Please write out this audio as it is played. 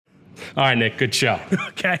All right, Nick, good show.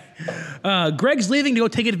 Okay. Greg's leaving to go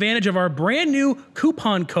take advantage of our brand new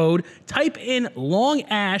coupon code. Type in Long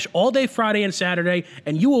Ash all day Friday and Saturday,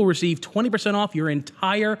 and you will receive 20% off your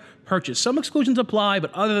entire purchase. Some exclusions apply,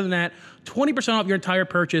 but other than that, 20% off your entire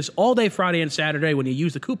purchase all day Friday and Saturday when you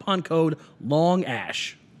use the coupon code Long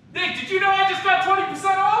Ash. Nick, did you know I just got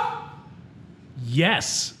 20% off?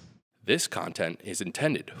 Yes. This content is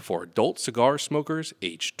intended for adult cigar smokers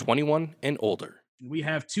aged 21 and older. We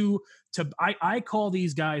have I call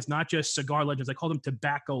these guys not just cigar legends, I call them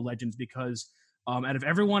tobacco legends because out of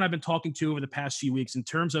everyone I've been talking to over the past few weeks in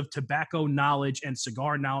terms of tobacco knowledge and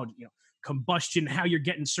cigar knowledge, combustion, how you're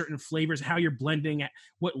getting certain flavors, how you're blending,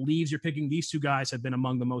 what leaves you're picking, these two guys have been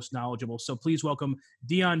among the most knowledgeable. So please welcome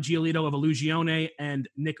Dion Giolito of Illusione and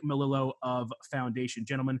Nick Melillo of Foundation.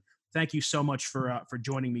 Gentlemen, thank you so much for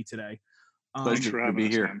joining me today. Pleasure to be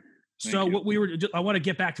here. Man. So I want to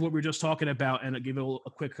get back to what we were just talking about and give a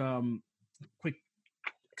quick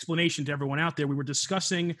explanation to everyone out there. We were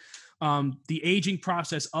discussing the aging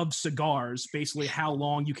process of cigars, basically how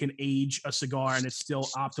long you can age a cigar and it's still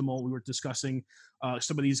optimal. We were discussing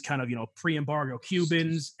some of these kind of, pre-embargo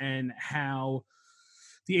Cubans and how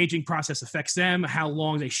the aging process affects them, how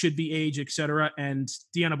long they should be aged, et cetera. And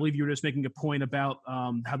Dion, I believe you were just making a point about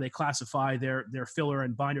how they classify their filler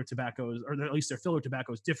and binder tobaccos, or at least their filler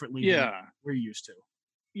tobaccos differently than we're used to.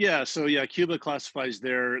 Yeah. So Cuba classifies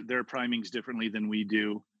their primings differently than we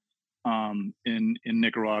do in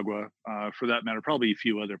Nicaragua, for that matter, probably a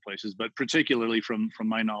few other places, but particularly from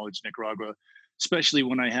my knowledge, Nicaragua, especially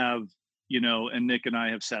when I have, and Nick and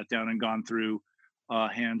I have sat down and gone through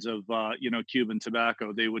hands of, Cuban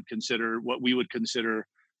tobacco, they would consider what we would consider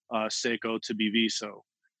Seco to be Viso.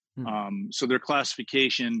 So their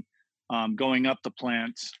classification going up the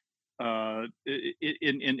plant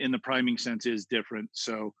in the priming sense is different.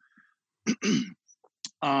 So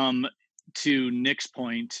to Nick's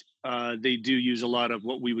point, they do use a lot of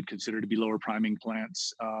what we would consider to be lower priming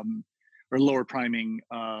plants or lower priming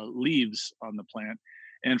leaves on the plant.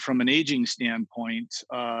 And from an aging standpoint,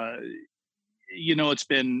 it's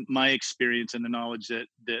been my experience and the knowledge that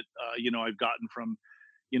I've gotten from,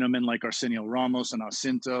 men like Arsenio Ramos and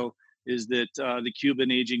Jacinto is that the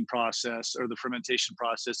Cuban aging process or the fermentation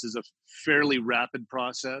process is a fairly rapid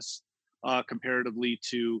process comparatively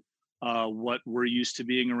to what we're used to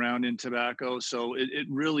being around in tobacco. So it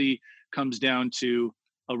really comes down to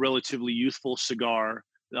a relatively youthful cigar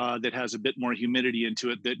that has a bit more humidity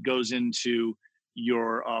into it that goes into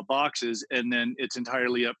your boxes, and then it's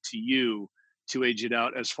entirely up to you to age it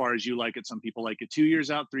out as far as you like it. Some people like it 2 years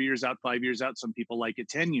out, 3 years out, 5 years out. Some people like it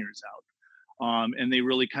 10 years out. And they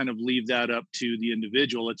really kind of leave that up to the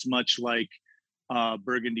individual. It's much like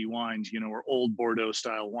Burgundy wines, or old Bordeaux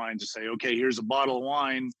style wines to say, okay, here's a bottle of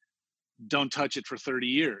wine. Don't touch it for 30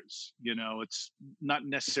 years. It's not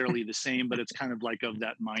necessarily the same, but it's kind of like of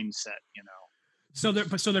that mindset, So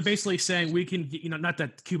they're basically saying we can, not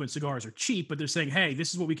that Cuban cigars are cheap, but they're saying, hey,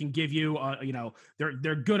 this is what we can give you.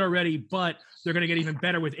 They're good already, but they're going to get even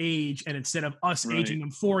better with age. And instead of us aging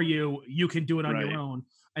them for you, you can do it on your own.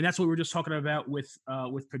 And that's what we were just talking about with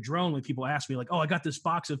Padron. When people ask me like, oh, I got this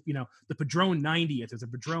box of, the Padron 90th, it's a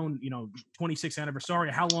Padron, 26th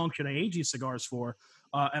anniversary. How long should I age these cigars for?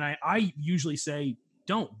 And I usually say,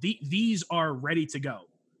 don't. These are ready to go.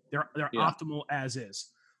 They're optimal as is.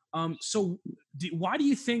 So why do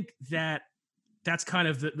you think that that's kind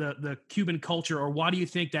of the Cuban culture, or why do you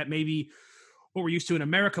think that maybe what we're used to in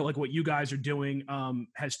America, like what you guys are doing,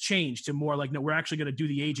 has changed to more like, no, we're actually going to do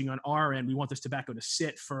the aging on our end. We want this tobacco to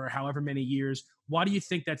sit for however many years. Why do you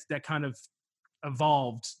think that kind of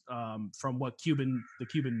evolved from what the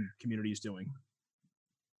Cuban community is doing?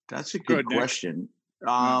 That's a good question.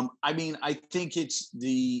 I mean, I think it's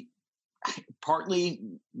partly,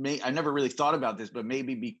 I never really thought about this, but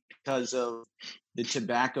maybe because of the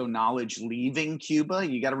tobacco knowledge leaving Cuba.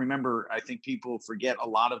 You got to remember, I think people forget a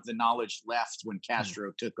lot of the knowledge left when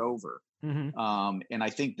Castro took over. Mm-hmm. And I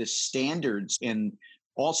think the standards and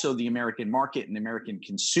also the American market and the American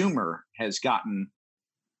consumer has gotten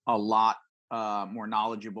a lot more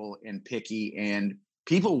knowledgeable and picky, and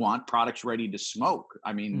people want products ready to smoke.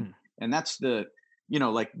 I mean, and that's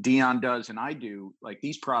like Dion does and I do, like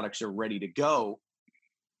these products are ready to go.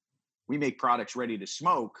 We make products ready to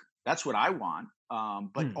smoke. That's what I want.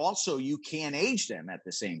 But also you can age them at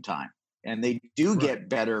the same time. And they do get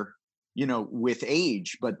better, with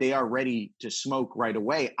age, but they are ready to smoke right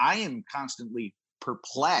away. I am constantly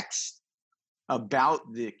perplexed about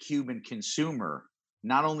the Cuban consumer,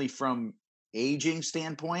 not only from aging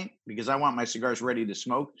standpoint, because I want my cigars ready to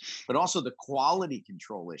smoke, but also the quality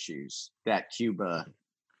control issues that Cuba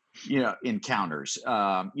encounters,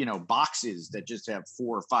 boxes that just have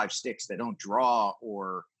 4 or 5 sticks that don't draw,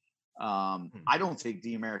 or I don't think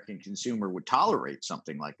the American consumer would tolerate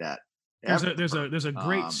something like that. There's a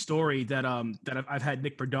great story that I've had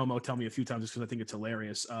Nick Perdomo tell me a few times just because I think it's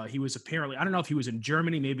hilarious. He was apparently, I don't know if he was in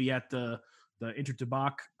Germany, maybe at the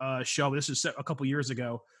Intertabak show. But this was a couple years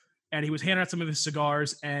ago, and he was handing out some of his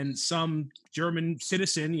cigars, and some German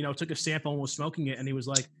citizen, took a sample and was smoking it, and he was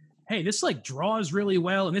like, "Hey, this like draws really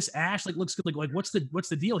well, and this ash like looks good. Like what's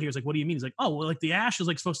the deal here?" He's like, "What do you mean?" He's like, "Oh, well, like the ash is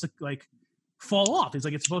like supposed to like fall off. It's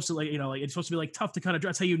like it's supposed to like it's supposed to be like tough to kind of draw.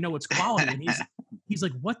 That's how you know it's quality." And he's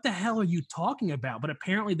like, "What the hell are you talking about?" But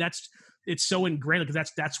apparently it's so ingrained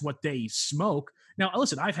because that's what they smoke. Now,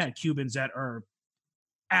 listen, I've had Cubans that are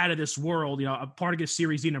out of this world. A Partagas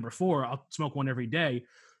Series D #4, I'll smoke one every day.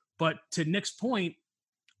 But to Nick's point,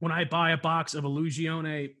 when I buy a box of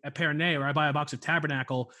Illusione Epernay or I buy a box of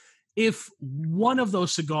Tabernacle, if one of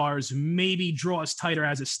those cigars maybe draws tighter,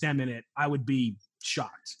 has a stem in it, I would be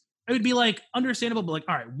shocked. It would be like understandable, but like,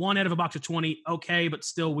 all right, 1 out of a box of 20, okay, but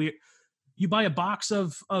still weird. You buy a box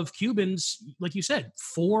of Cubans, like you said,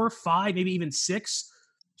 4, 5, maybe even 6.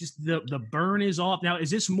 Just the burn is off. Now,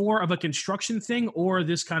 is this more of a construction thing or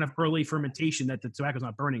this kind of early fermentation that the tobacco's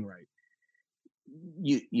not burning right?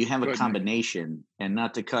 You have a combination, and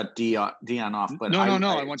not to cut Dion off, but no.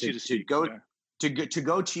 I want you to speak. To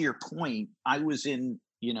go to your point. I was in,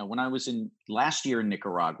 when I was in last year in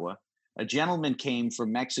Nicaragua, a gentleman came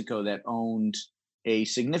from Mexico that owned a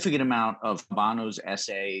significant amount of Habanos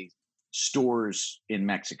SA stores in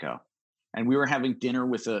Mexico. And we were having dinner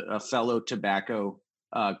with a fellow tobacco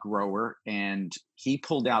grower, and he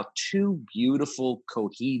pulled out 2 beautiful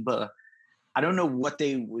Cohiba. I don't know what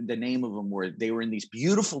the name of them were. They were in these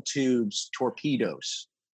beautiful tubes, torpedoes.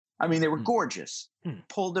 I mean, they were gorgeous.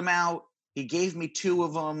 Pulled them out. He gave me 2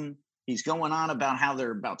 of them. He's going on about how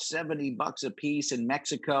they're about $70 a piece in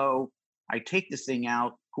Mexico. I take the thing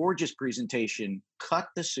out, gorgeous presentation, cut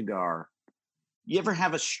the cigar. You ever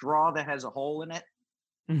have a straw that has a hole in it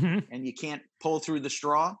and you can't pull through the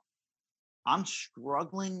straw? I'm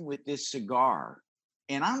struggling with this cigar,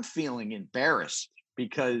 and I'm feeling embarrassed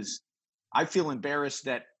because I feel embarrassed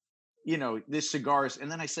that, this cigar is, and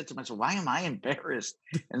then I said to myself, why am I embarrassed?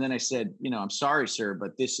 And then I said, I'm sorry, sir,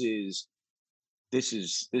 but this is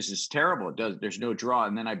terrible. There's no draw.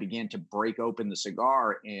 And then I began to break open the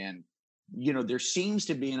cigar, and there seems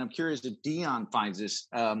to be, and I'm curious if Dion finds this,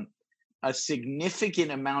 a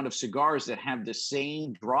significant amount of cigars that have the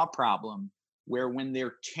same draw problem, where when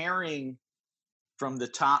they're tearing from the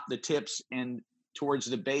top, the tips, and towards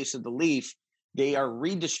the base of the leaf, they are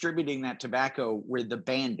redistributing that tobacco where the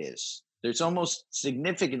band is. There's almost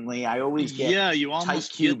significantly, I always get you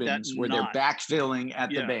almost tight Cubans where they're backfilling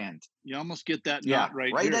at the band. You almost get that knot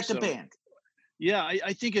right here, at the band. Yeah,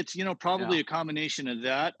 I think it's, probably a combination of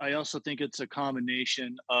that. I also think it's a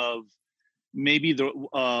combination of maybe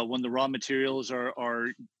when the raw materials are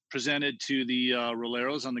presented to the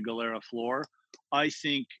roleros on the Galera floor. I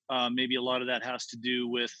think maybe a lot of that has to do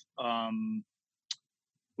with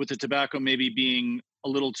the tobacco maybe being a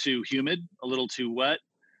little too humid, a little too wet.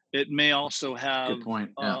 It may also have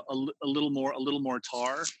a little more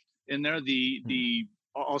tar in there.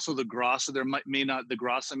 Also the grassa, the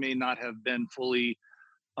grassa may not have been fully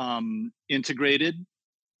integrated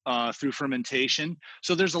through fermentation.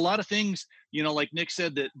 So there's a lot of things, like Nick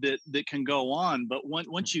said, that can go on. But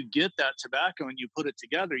once you get that tobacco and you put it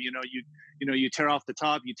together, you tear off the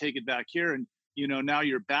top, you take it back here, and now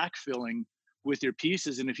you're backfilling with your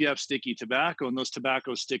pieces. And if you have sticky tobacco and those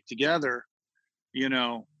tobaccos stick together, you're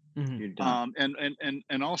done.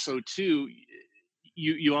 And also too,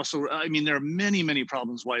 you also, I mean, there are many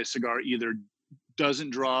problems why a cigar either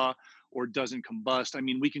doesn't draw or doesn't combust. I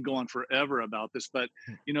mean, we can go on forever about this, but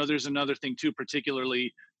there's another thing too,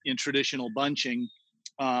 particularly in traditional bunching.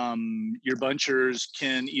 Your bunchers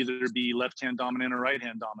can either be left-hand dominant or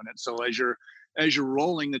right-hand dominant. So as you're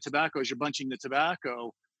rolling the tobacco, as you're bunching the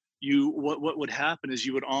tobacco, what would happen is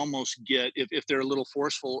you would almost get, if they're a little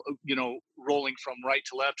forceful, rolling from right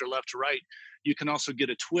to left or left to right, you can also get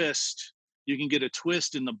a twist. You can get a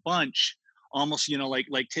twist in the bunch, almost,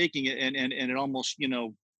 like taking it and it almost,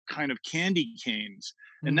 kind of candy canes.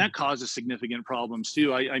 And that causes significant problems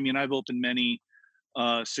too. I mean, I've opened many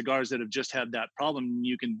cigars that have just had that problem.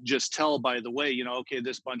 You can just tell by the way, okay,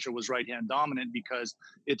 this buncher was right-hand dominant because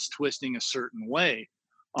it's twisting a certain way.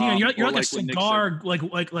 Yeah, you're like a cigar,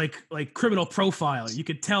 like criminal profiler. You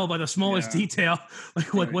could tell by the smallest detail,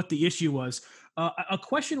 what the issue was. A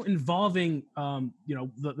question involving,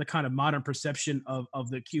 the kind of modern perception of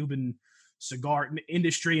the Cuban cigar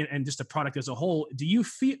industry and just the product as a whole. Do you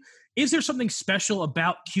feel, is there something special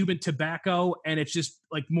about Cuban tobacco and it's just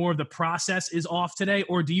like more of the process is off today?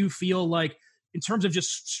 Or do you feel like in terms of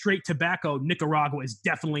just straight tobacco, Nicaragua is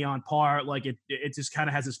definitely on par? Like it just kind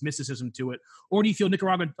of has this mysticism to it. Or do you feel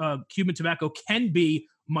Nicaraguan Cuban tobacco can be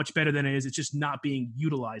much better than it is? It's just not being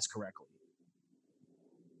utilized correctly.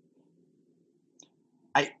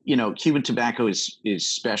 Cuban tobacco is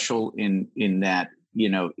special in that,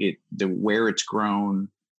 where it's grown.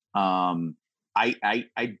 I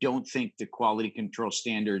don't think the quality control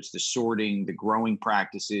standards, the sorting, the growing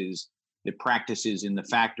practices, the practices in the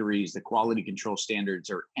factories, the quality control standards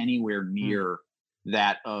are anywhere near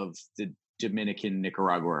that of the Dominican,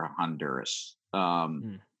 Nicaragua, or Honduras.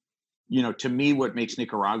 To me, what makes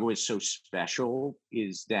Nicaragua so special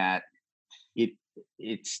is that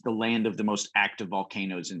it's the land of the most active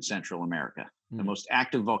volcanoes in Central America, the most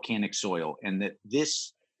active volcanic soil, and that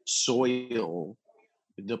this soil,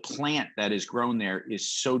 the plant that is grown there,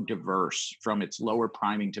 is so diverse from its lower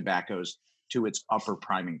priming tobaccos to its upper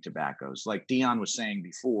priming tobaccos. Like Dion was saying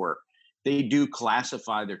before, they do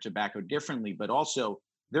classify their tobacco differently, but also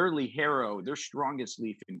their Ligero, their strongest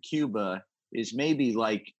leaf in Cuba, is maybe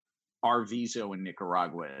like our Viso in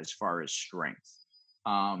Nicaragua as far as strength.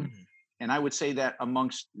 And I would say that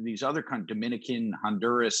amongst these other countries, Dominican,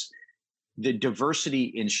 Honduras, the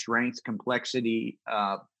diversity in strength, complexity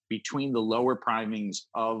between the lower primings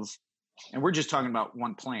of, and we're just talking about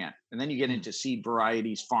one plant, and then you get into seed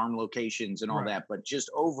varieties, farm locations, and all that. But just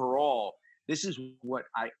overall, this is what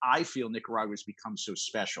I feel Nicaragua has become so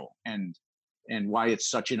special, and why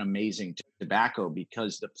it's such an amazing tobacco,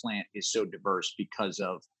 because the plant is so diverse because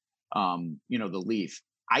of the leaf.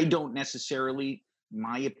 I don't necessarily,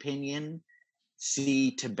 my opinion,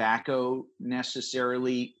 see tobacco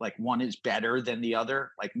necessarily like one is better than the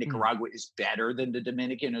other. Like Nicaragua is better than the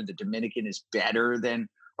Dominican, or the Dominican is better than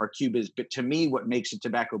or Cuba's. But to me, what makes a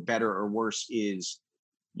tobacco better or worse is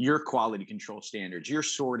your quality control standards, your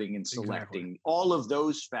sorting and selecting, all of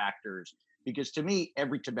those factors. Because to me,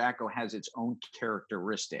 every tobacco has its own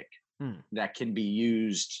characteristic that can be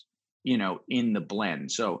used, in the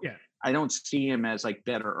blend. So I don't see him as like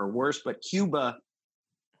better or worse, but Cuba,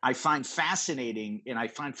 I find fascinating, and I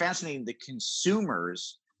find fascinating the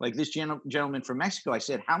consumers. Like this gentleman from Mexico, I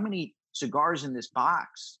said, how many cigars in this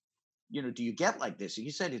box, do you get like this? And he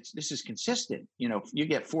said, this is consistent. You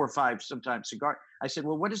get 4 or 5 sometimes cigar. I said,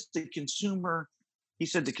 well, what is the consumer? He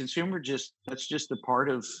said, the consumer that's just a part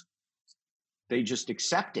of, they just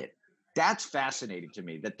accept it. That's fascinating to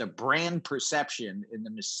me, that the brand perception and the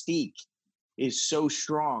mystique is so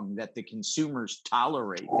strong that the consumers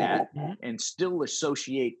tolerate that and still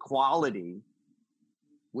associate quality,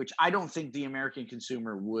 which I don't think the American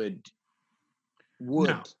consumer would.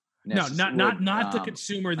 No, not the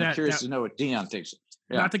consumer that. I'm curious to know what Dion thinks.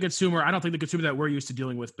 Yeah. Not the consumer. I don't think the consumer that we're used to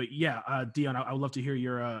dealing with. But Dion, I would love to hear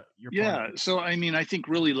your. Yeah. So I mean, I think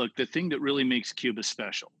really, look, the thing that really makes Cuba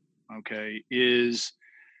special, okay, is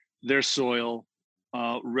their soil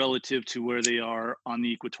relative to where they are on the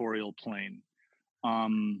equatorial plane.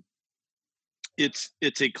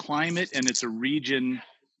 It's a climate and it's a region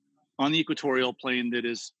on the equatorial plane that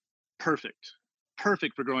is perfect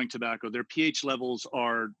for growing tobacco. Their pH levels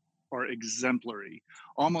are exemplary,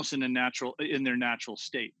 almost in their natural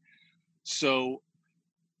state. So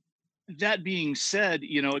that being said,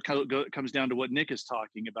 it comes down to what Nick is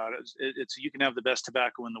talking about. It's you can have the best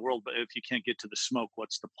tobacco in the world, but if you can't get to the smoke,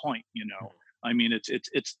 what's the point? I mean,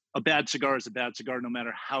 it's a bad cigar is a bad cigar, no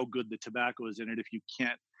matter how good the tobacco is in it. If you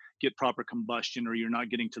can't get proper combustion, or you're not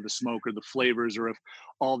getting to the smoke or the flavors, or if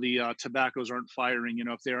all the tobaccos aren't firing,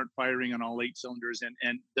 if they aren't firing on all 8 cylinders,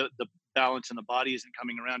 and the balance in the body isn't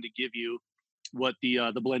coming around to give you what the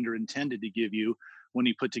blender intended to give you when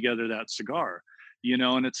you put together that cigar,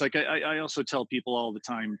 and it's like, I also tell people all the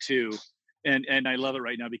time too, and I love it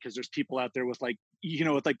right now, because there's people out there with like,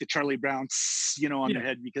 with like the Charlie Brown, on their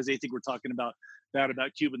head, because they think we're talking about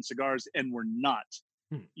Cuban cigars, and we're not,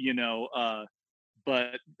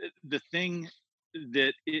 but the thing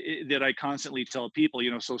that I constantly tell people,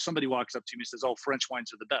 so somebody walks up to me and says, oh, French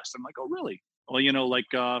wines are the best. I'm like, oh, really?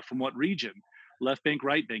 Well, from what region? Left bank,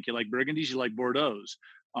 right bank? You like Burgundies? You like Bordeaux?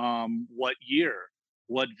 What year?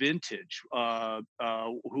 What vintage?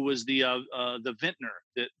 Who was the vintner?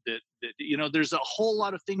 That there's a whole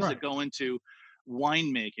lot of things that go into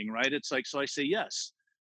winemaking, right? It's like, so I say yes.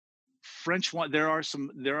 French wine, there are some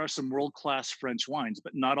world-class French wines,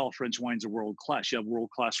 but not all French wines are world-class. You have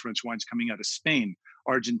world-class French wines coming out of Spain,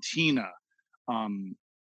 Argentina,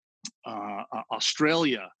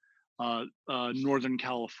 Australia, Northern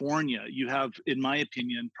California. You have, in my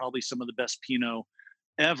opinion, probably some of the best Pinot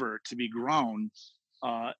ever to be grown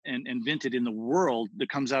and invented in the world that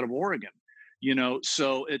comes out of Oregon.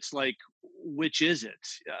 So it's like, which is it?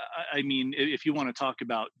 I mean, if you want to talk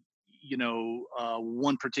about,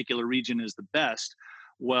 one particular region is the best.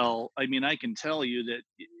 Well, I mean, I can tell you that,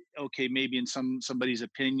 okay, maybe in somebody's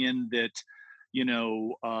opinion that,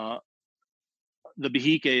 the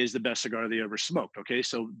Behike is the best cigar they ever smoked. Okay.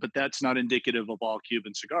 So, but that's not indicative of all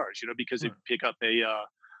Cuban cigars, because if you pick up a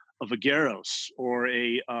Vagueros or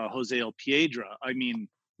a Jose El Piedra, I mean,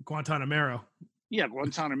 Guantanamero. Yeah,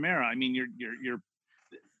 Guantanamera. I mean, you're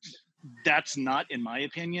that's not, in my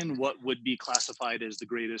opinion, what would be classified as the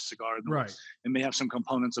greatest cigar in the world. It may have some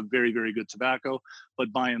components of very, very good tobacco,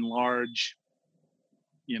 but by and large,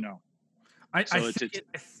 I think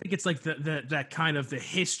it's like that kind of the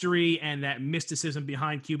history and that mysticism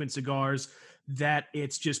behind Cuban cigars, that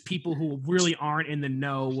it's just people who really aren't in the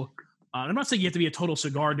know. I'm not saying you have to be a total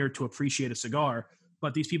cigar nerd to appreciate a cigar,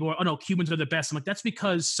 but these people are, oh no, Cubans are the best. I'm like, that's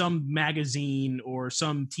because some magazine or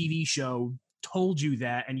some TV show told you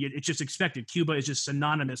that, and it's just expected. Cuba is just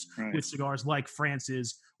synonymous with cigars like France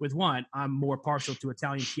is with wine. I'm more partial to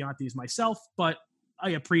Italian Chiantis myself, but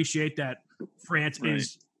I appreciate that France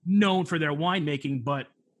is known for their winemaking, but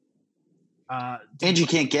and you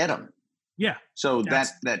can't get them. Yeah. So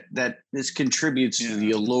that this contributes to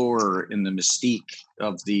the allure and the mystique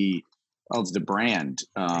of the brand.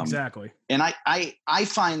 Exactly. And I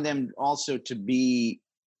find them also to be,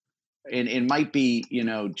 and it might be,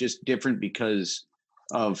 just different because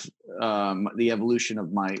of the evolution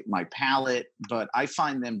of my palate, but I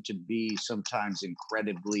find them to be sometimes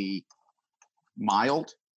incredibly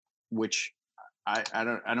mild, which I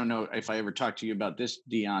don't know if I ever talked to you about this,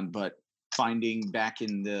 Dion, but finding back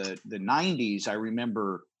in the 90s, I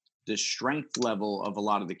remember the strength level of a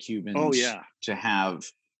lot of the Cubans to have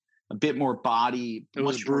a bit more body. It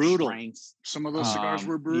was brutal. Strength. Some of those cigars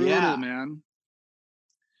were brutal, man.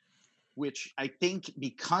 Which I think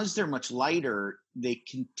because they're much lighter, they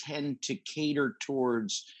can tend to cater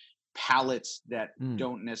towards palates that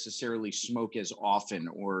don't necessarily smoke as often,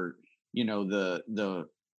 or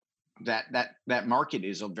that market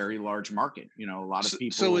is a very large market. A lot of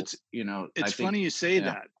people. So it's funny you say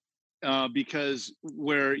that because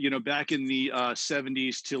where back in the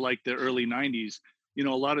 70s to like the early 90s, a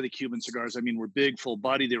lot of the Cuban cigars, I mean, were big, full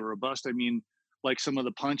body, they were robust. I mean, like some of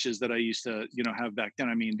the punches that I used to have back then.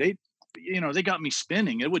 I mean, they got me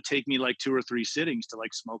spinning. It would take me like 2 or 3 sittings to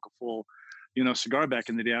like smoke a full cigar back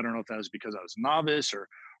in the day. I don't know if that was because I was a novice or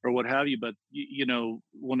what have you, but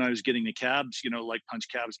when I was getting the cabs, like punch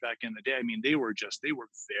cabs back in the day, I mean, they were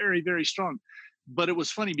very, very strong. But it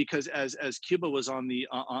was funny because as Cuba was on the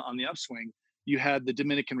upswing, you had the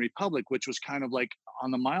Dominican Republic, which was kind of like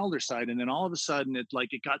on the milder side, and then all of a sudden it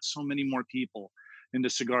got so many more people into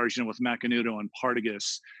cigars, with Macanudo and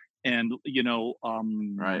Partagas, and you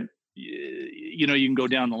can go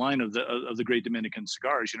down the line of the great Dominican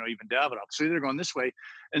cigars, even Davidoff. So they're going this way,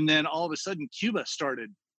 and then all of a sudden Cuba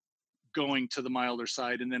started going to the milder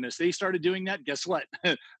side, and then as they started doing that, guess what?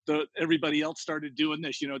 Everybody else started doing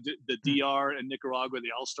this. The DR and Nicaragua,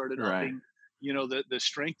 they all started upping, the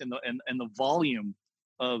strength and the volume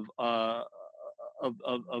of the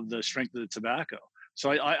strength of the tobacco.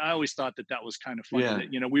 So I always thought that was kind of funny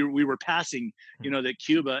that, we were passing, that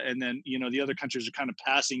Cuba and then, the other countries are kind of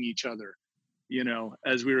passing each other,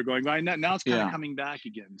 as we were going by. Now it's kind of coming back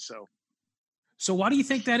again. So why do you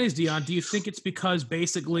think that is, Dion? Do you think it's because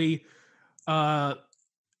basically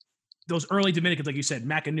those early Dominicans, like you said,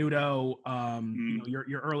 Macanudo,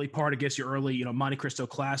 your early Partagas, your early, Monte Cristo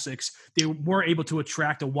classics, they were able to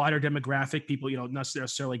attract a wider demographic, people, not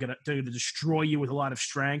necessarily going to destroy you with a lot of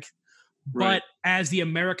strength. But as the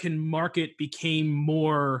American market became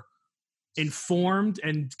more informed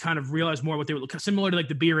and kind of realized more what they were, similar to like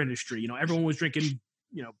the beer industry, everyone was drinking,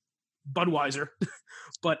 Budweiser,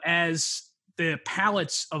 but as the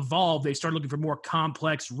palates evolved, they started looking for more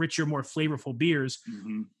complex, richer, more flavorful beers.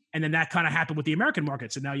 Mm-hmm. And then that kind of happened with the American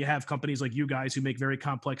markets. And now you have companies like you guys who make very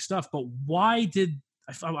complex stuff. But why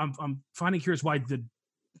I'm finding curious why the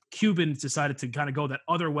Cubans decided to kind of go that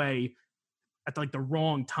other way at like the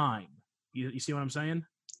wrong time. You see what I'm saying?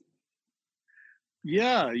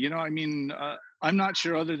 Yeah. I mean, I'm not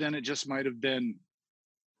sure, other than it just might've been,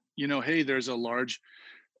 hey, there's a large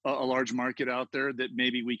market out there that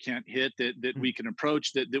maybe we can't hit, that we can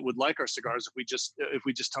approach, that would like our cigars if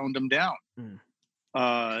we just toned them down.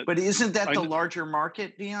 But isn't that the larger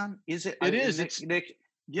market, Dion? Is it? It is. Nick,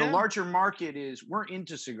 the larger market is, we're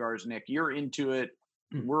into cigars, Nick. You're into it.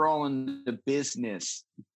 We're all in the business,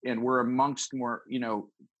 and we're amongst more,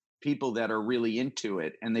 people that are really into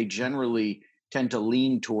it, and they generally tend to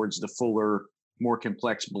lean towards the fuller, more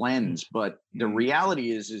complex blends. But the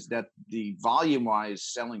reality is that the volume wise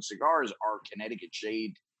selling cigars are Connecticut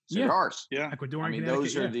shade cigars. Yeah. Ecuadorian. I mean,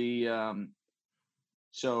 those are the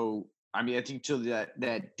so I mean, I think till that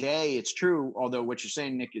day it's true, although what you're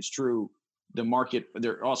saying, Nick, is true. The market,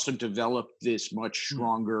 they're also developed this much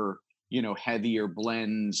stronger, heavier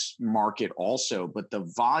blends market also, but the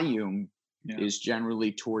volume is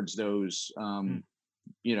generally towards those 75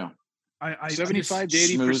 to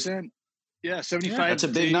 80%. Yeah, 75 that's a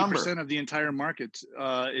to big 80% of the entire market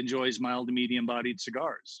enjoys mild to medium bodied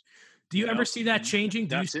cigars. Do you ever see that changing?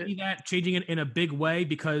 Do you see that changing in a big way?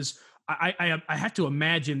 Because I have to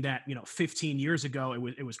imagine that 15 years ago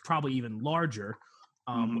it was probably even larger.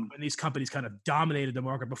 When these companies kind of dominated the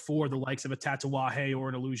market before the likes of a Tatuaje or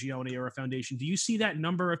an Illusione or a Foundation. Do you see that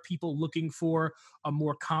number of people looking for a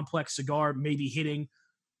more complex cigar maybe hitting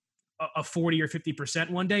a 40 or 50%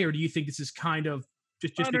 one day? Or do you think this is kind of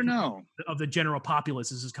just I don't know of the general populace?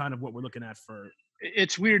 This is kind of what we're looking at for.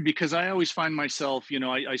 It's weird because I always find myself,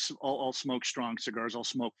 I'll smoke strong cigars. I'll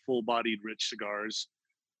smoke full-bodied, rich cigars.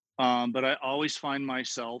 But I always find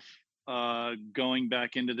myself going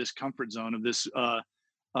back into this comfort zone of this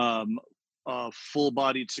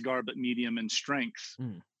full-bodied cigar, but medium in strength,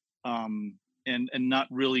 and not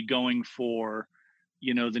really going for,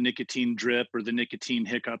 the nicotine drip or the nicotine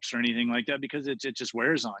hiccups or anything like that, because it just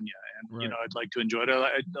wears on you. And I'd like to enjoy it.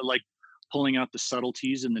 I like pulling out the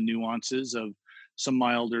subtleties and the nuances of some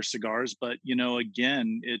milder cigars. But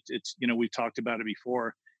again, it's we've talked about it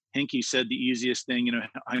before. Henke said the easiest thing,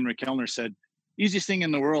 Heinrich Kellner said, easiest thing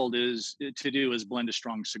in the world is blend a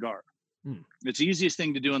strong cigar. It's the easiest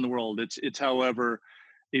thing to do in the world. It's however,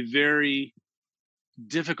 a very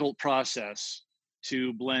difficult process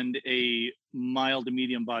to blend a mild to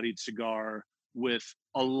medium bodied cigar with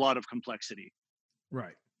a lot of complexity.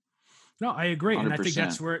 Right. No, I agree. 100%. And I think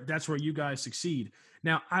that's where you guys succeed.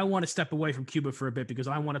 Now, I want to step away from Cuba for a bit because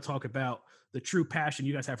I want to talk about the true passion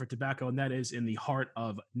you guys have for tobacco, and that is in the heart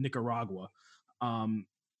of Nicaragua.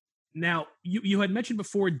 Now, you had mentioned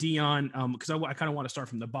before, Dion, because I kind of want to start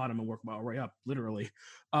from the bottom and work my way up, literally,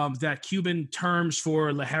 that Cuban terms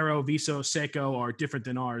for Ligero, Viso, Seco are different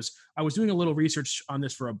than ours. I was doing a little research on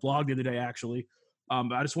this for a blog the other day, actually.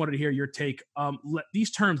 But I just wanted to hear your take.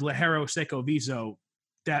 These terms, Ligero, Seco, Viso,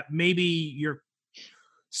 that maybe you're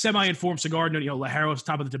semi-informed cigar, Ligero is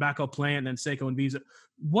top of the tobacco plant, and then Seco and Viso.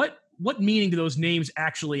 What meaning do those names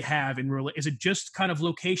actually have? Is it just kind of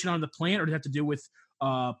location on the plant, or does it have to do with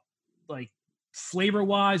like flavor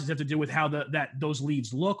wise? Does it have to do with how those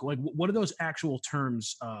leaves look? Like, what do those actual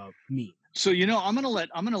terms mean? So I'm gonna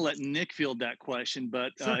let Nick field that question,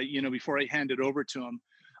 but sure. Before I hand it over to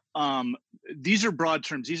him, these are broad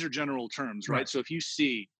terms. These are general terms, right? So if you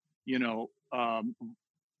see,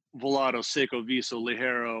 Volado, Seco, Viso,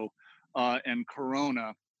 Ligero, and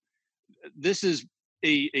Corona, this is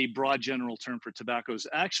a broad general term for tobaccos.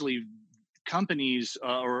 Actually, companies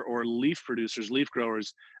or leaf producers, leaf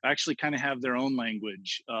growers, actually kind of have their own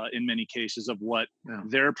language in many cases of what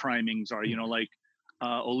their primings are. Like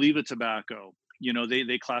Oliva tobacco,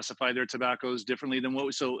 they classify their tobaccos differently than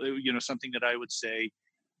what. So something that I would say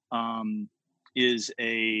is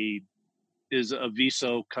a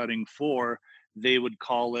Viso cutting 4. They would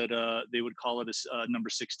call it a number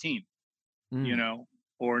 16,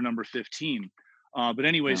 or number 15. But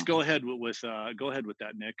anyways, go ahead with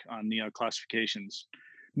that, Nick, on the classifications.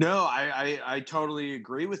 No, I totally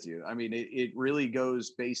agree with you. I mean, it really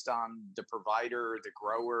goes based on the provider, the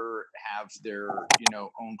grower have their,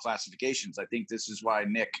 own classifications. I think this is why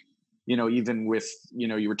Nick, even with,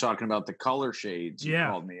 you were talking about the color shades, you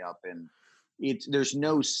called me up, and there's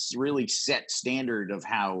no really set standard of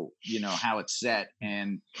how it's set.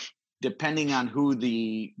 And depending on who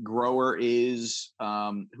the grower is,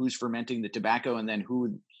 who's fermenting the tobacco, and then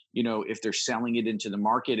who, if they're selling it into the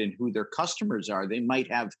market and who their customers are, they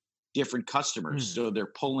might have different customers. So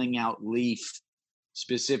they're pulling out leaf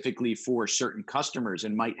specifically for certain customers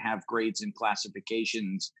and might have grades and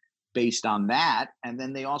classifications based on that. And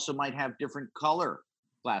then they also might have different color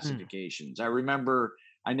classifications. I remember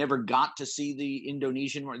I never got to see the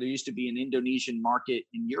Indonesian, or there used to be an Indonesian market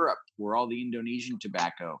in Europe where all the Indonesian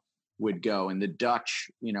tobacco would go. And the Dutch,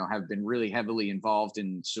 have been really heavily involved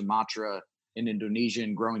in Sumatra in Indonesia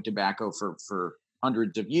and growing tobacco for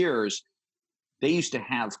hundreds of years. They used to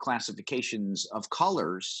have classifications of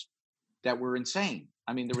colors that were insane.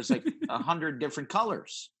 I mean, there was like 100 different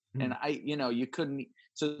colors, and you couldn't.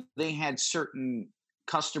 So they had certain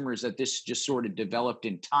customers that this just sort of developed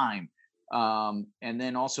in time. And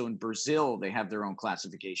then also in Brazil, they have their own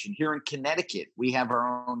classification. Here in Connecticut, we have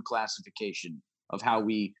our own classification of how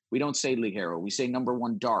we don't say Ligero, we say number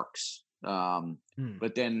 1 darks.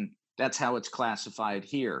 But then that's how it's classified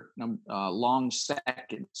here. Long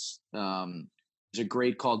seconds. There's a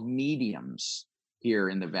grade called mediums here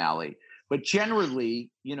in the valley. But generally,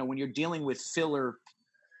 when you're dealing with filler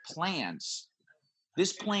plants,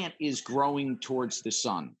 this plant is growing towards the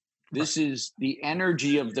sun. This is the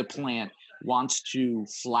energy of the plant wants to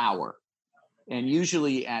flower. And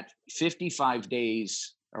usually at 55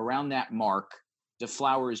 days, around that mark, the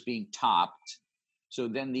flower is being topped. So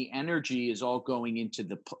then the energy is all going into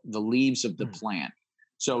the leaves of the plant.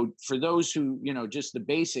 So for those who, just the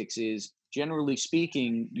basics is, generally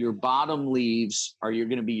speaking, your bottom leaves are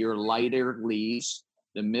going to be your lighter leaves.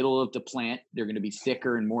 The middle of the plant, they're going to be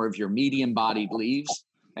thicker and more of your medium-bodied leaves.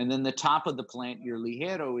 And then the top of the plant, your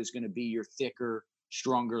ligero, is going to be your thicker,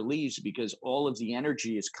 stronger leaves, because all of the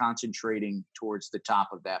energy is concentrating towards the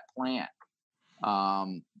top of that plant.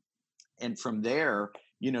 And from there,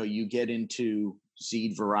 you get into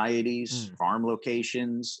seed varieties, farm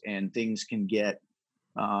locations, and things can get,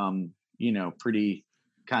 pretty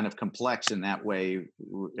kind of complex in that way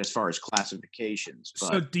as far as classifications. But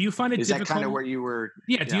so do you find it is difficult? that kind of where you were?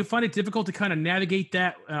 Yeah. Do you find it difficult to kind of navigate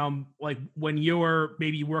that? Like when you're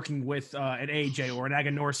maybe working with an AJ or an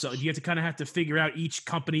Aganorsa, do you have to figure out each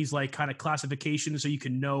company's like kind of classification so you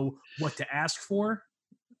can know what to ask for?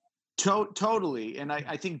 Totally. And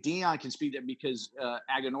I think Dion can speak that, because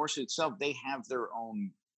Aganorsa itself, they have their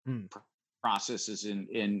own processes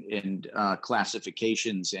and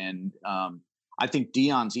classifications. And I think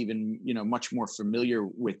Dion's even, much more familiar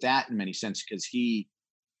with that in many senses, because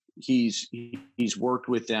he's worked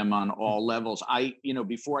with them on all levels.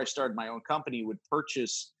 Before I started my own company, would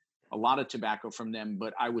purchase a lot of tobacco from them,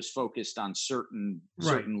 but I was focused on certain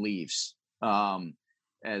leaves. And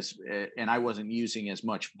I wasn't using as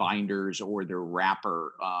much binders or their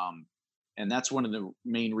wrapper. And that's one of the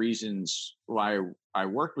main reasons why I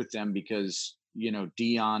worked with them, because,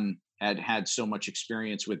 Dion had so much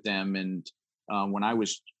experience with them. And when I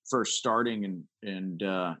was first starting, and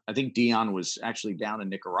I think Dion was actually down in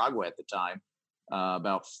Nicaragua at the time,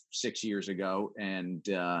 about 6 years ago. And,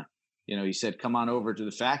 he said, come on over to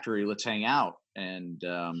the factory, let's hang out. And,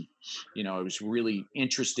 I was really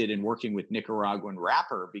interested in working with Nicaraguan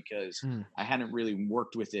wrapper, because I hadn't really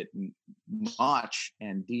worked with it much.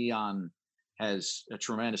 And Dion has a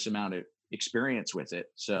tremendous amount of experience with it.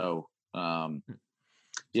 So, to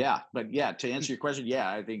answer your question,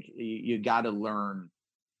 I think you got to learn.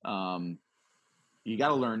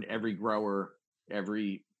 Every grower,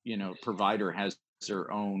 every provider has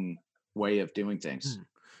their own way of doing things.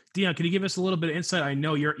 Dion, can you give us a little bit of insight? I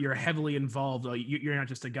know you're heavily involved. You're not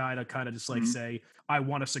just a guy to kind of just like say, I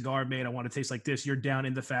want a cigar made, I want to taste like this. You're down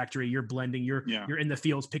in the factory, you're blending, you're in the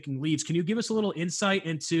fields picking leaves. Can you give us a little insight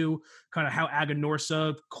into kind of how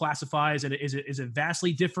Aganorsa classifies? And is it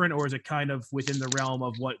vastly different, or is it kind of within the realm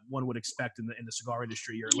of what one would expect in the cigar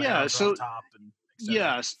industry? Your layers on top and et cetera?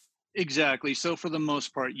 Yes, exactly. So for the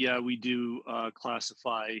most part, we do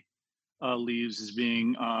classify leaves as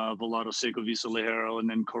being Volado Seco, Viso Ligero, and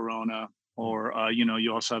then Corona, or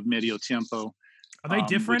you also have Medio Tiempo. Are they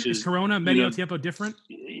different? Is Corona, Medio Tiempo different?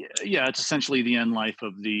 Yeah, it's essentially the end life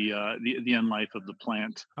of the end life of the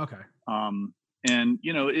plant. Okay. And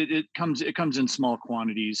it comes in small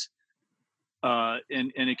quantities, and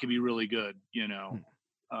it can be really good. And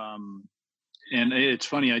it's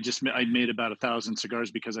funny. I made about 1,000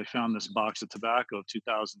 cigars because I found this box of tobacco of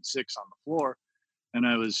 2006 on the floor. And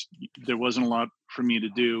there wasn't a lot for me to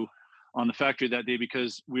do on the factory that day,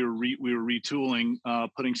 because we were retooling,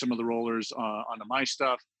 putting some of the rollers onto my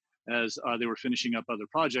stuff as they were finishing up other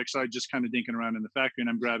projects. So I just kind of dinking around in the factory, and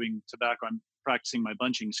I'm grabbing tobacco. I'm practicing my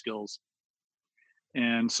bunching skills.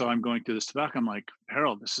 And so I'm going through this tobacco. I'm like,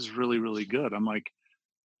 Harold, this is really, really good. I'm like,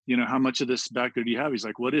 how much of this back there do you have? He's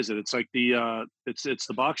like, what is it? It's like it's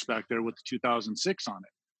the box back there with the 2006 on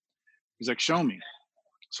it. He's like, show me.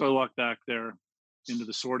 So I walk back there into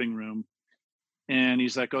the sorting room, and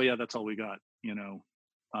he's like, oh yeah, that's all we got, and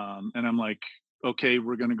I'm like, okay,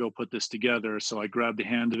 we're going to go put this together. So I grabbed a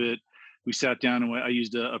hand of it. We sat down, and I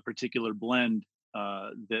used a particular blend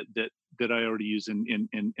that I already use in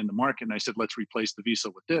the market. And I said, let's replace the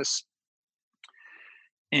Viso with this.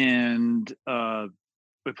 And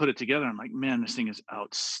we put it together. I'm like, man, this thing is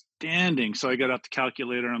outstanding. So I got out the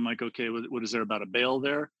calculator. I'm like, okay, what is there, about a bale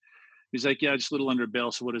there? He's like, yeah, just a little under a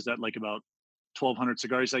bale. So what is that, like about 1,200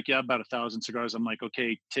 cigars? He's like, yeah, about 1,000 cigars. I'm like,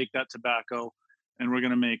 okay, take that tobacco, and we're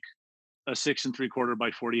going to make a 6 3/4 by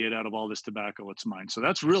 48 out of all this tobacco. It's mine. So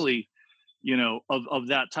that's really, of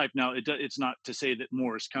that type. Now, it's not to say that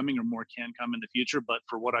more is coming or more can come in the future, but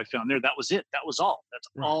for what I found there, that was it. That was all. That's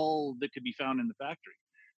all that could be found in the factory,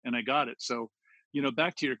 and I got it. So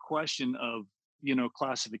back to your question of,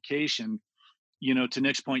 classification, to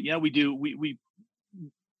Nick's point, yeah, we do. We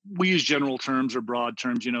use general terms or broad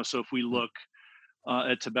terms, so if we look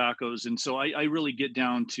at tobaccos, and so I really get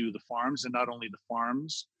down to the farms, and not only the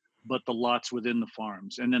farms, but the lots within the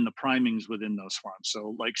farms, and then the primings within those farms.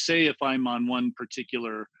 So like, say if I'm on one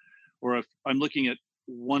particular, or if I'm looking at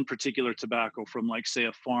one particular tobacco from, like, say,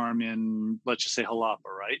 a farm in, let's just say, Jalapa,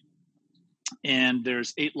 right? And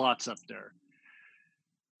there's 8 lots up there.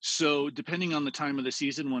 So depending on the time of the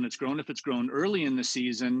season when it's grown, if it's grown early in the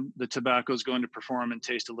season, the tobacco is going to perform and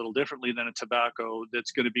taste a little differently than a tobacco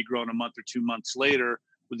that's going to be grown a month or 2 months later,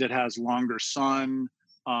 that has longer sun,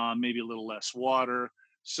 maybe a little less water.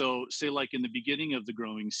 So say like in the beginning of the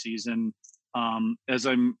growing season, as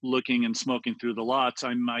I'm looking and smoking through the lots,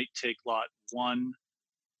 I might take lot 1,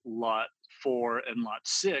 lot 4, and lot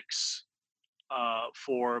 6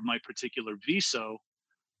 for my particular Viso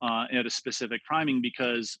at a specific priming,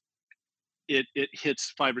 because it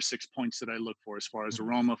hits 5 or 6 points that I look for as far as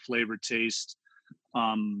aroma, flavor, taste,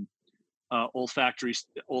 olfactory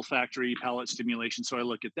palate stimulation. So I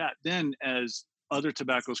look at that. Then as other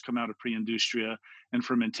tobaccos come out of pre-industria and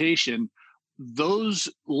fermentation, those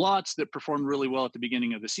lots that performed really well at the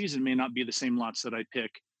beginning of the season may not be the same lots that I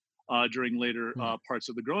pick during later parts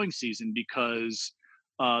of the growing season, because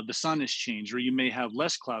the sun has changed, or you may have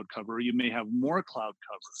less cloud cover, or you may have more cloud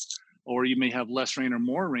cover, or you may have less rain or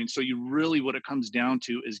more rain. So you really, what it comes down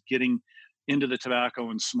to is getting into the tobacco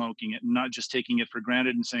and smoking it, and not just taking it for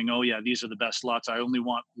granted and saying, oh yeah, these are the best lots, I only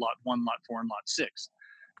want lot 1, lot 4, and lot 6.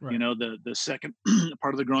 Right. The second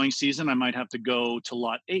part of the growing season, I might have to go to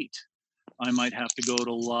lot 8. I might have to go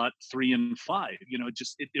to lot 3 and 5.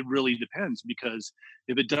 It really depends, because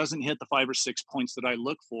if it doesn't hit the 5 or 6 points that I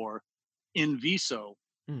look for in Viso,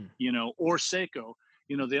 or Seco,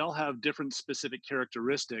 they all have different specific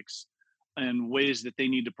characteristics and ways that they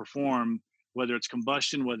need to perform, whether it's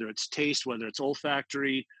combustion, whether it's taste, whether it's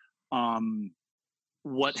olfactory,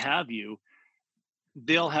 what have you.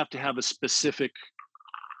 They'll have to have a specific,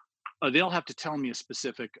 they'll have to tell me a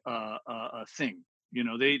specific thing.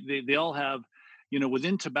 They all have,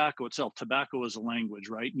 within tobacco itself, tobacco is a language,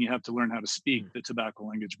 right? And you have to learn how to speak the tobacco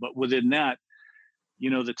language. But within that,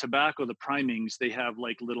 the tobacco, the primings, they have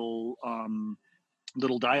like little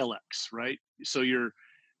dialects, right? So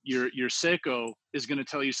your Seco is going to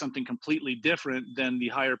tell you something completely different than the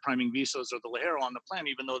higher priming Visos or the Ligero on the plant,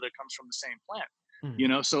 even though that comes from the same plant.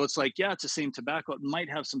 So it's like, yeah, it's the same tobacco. It might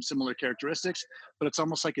have some similar characteristics, but it's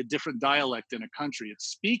almost like a different dialect in a country. It's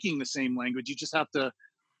speaking the same language. You just have to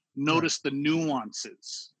notice the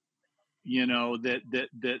nuances, that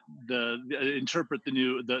interpret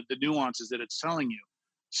the nuances that it's telling you.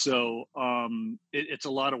 So it's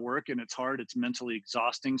a lot of work, and it's hard. It's mentally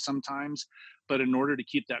exhausting sometimes, but in order to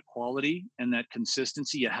keep that quality and that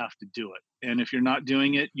consistency, you have to do it. And if you're not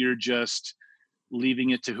doing it, you're just leaving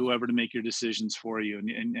it to whoever to make your decisions for you.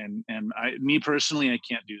 And me personally, I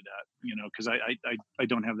can't do that, because I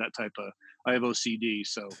don't have that type of, I have OCD.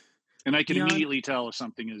 So, and I can immediately tell if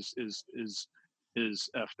something is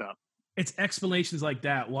effed up. It's explanations like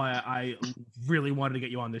that why I really wanted to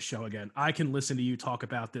get you on this show again. I can listen to you talk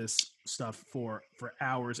about this stuff for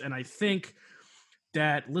hours. And I think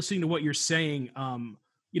that listening to what you're saying,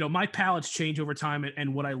 my palates change over time,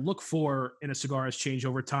 and what I look for in a cigar has changed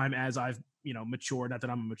over time as I've, matured. Not that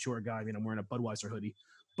I'm a mature guy. I'm wearing a Budweiser hoodie,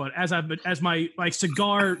 but as my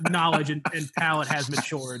cigar knowledge and palate has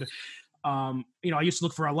matured, I used to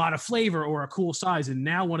look for a lot of flavor or a cool size. And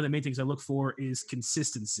now one of the main things I look for is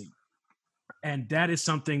consistency. And that is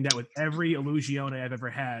something that with every Illusione I've ever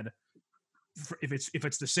had, if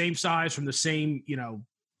it's the same size from the same,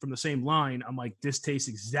 from the same line, I'm like, this tastes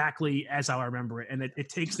exactly as how I remember it. And it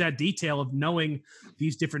takes that detail of knowing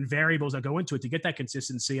these different variables that go into it to get that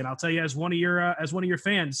consistency. And I'll tell you, as one of your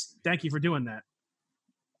fans, thank you for doing that.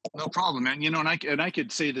 No problem, man. And I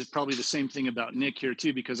could say that probably the same thing about Nick here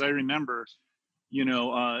too, because I remember,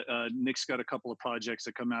 Nick's got a couple of projects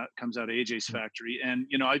that comes out of AJ's factory. And,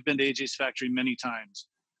 I've been to AJ's factory many times,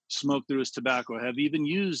 smoked through his tobacco, have even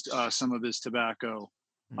used some of his tobacco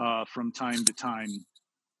from time to time.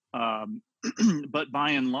 But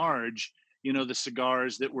by and large, the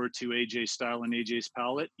cigars that were to AJ's style and AJ's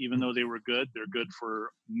palate, even though they were good, they're good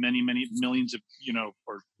for many, many millions of,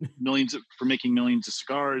 for making millions of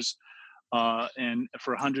cigars, and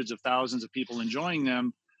for hundreds of thousands of people enjoying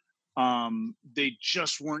them. They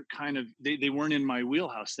just weren't they weren't in my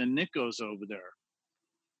wheelhouse. Then Nick goes over there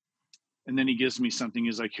and then he gives me something.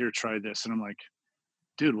 He's like, here, try this. And I'm like,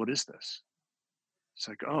 dude, what is this? It's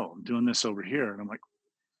like, oh, I'm doing this over here. And I'm like,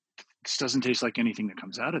 this doesn't taste like anything that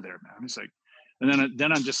comes out of there, man. It's like, and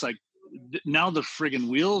then I'm just like, now the friggin'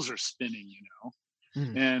 wheels are spinning, you know.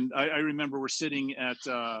 Mhm. And I remember we're sitting at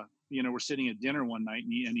dinner one night,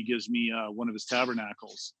 and he gives me one of his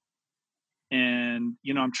tabernacles, and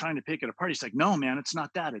I'm trying to pick it apart. He's like, "No, man, it's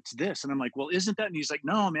not that. It's this." And I'm like, "Well, isn't that?" And he's like,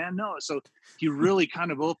 "No, man, no." So he really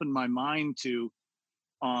kind of opened my mind to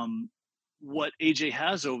what AJ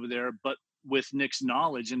has over there, but with Nick's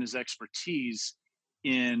knowledge and his expertise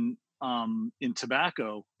in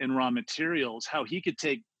tobacco and raw materials, how he could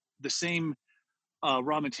take the same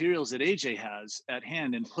raw materials that AJ has at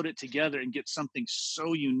hand and put it together and get something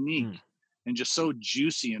so unique and just so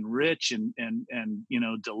juicy and rich and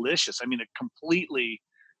delicious. I mean, it completely,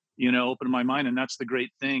 opened my mind. And that's the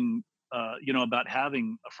great thing, about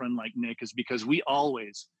having a friend like Nick, is because we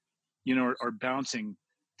always, are bouncing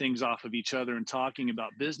things off of each other and talking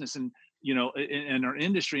about business and, in our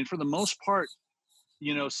industry. And for the most part,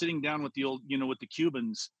 sitting down with the old, with the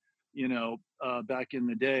Cubans, back in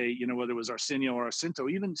the day, whether it was Arsenio or Jacinto,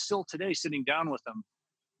 even still today, sitting down with them,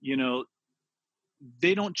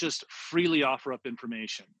 they don't just freely offer up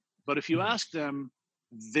information. But if you ask them,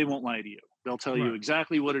 they won't lie to you. They'll tell you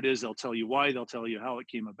exactly what it is. They'll tell you why. They'll tell you how it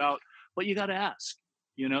came about. But you got to ask,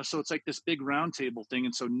 So it's like this big round table thing.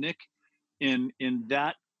 And so Nick, in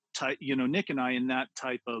that type, Nick and I in that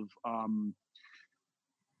type of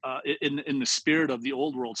in the spirit of the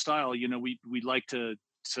old world style, we like to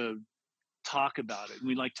talk about it, and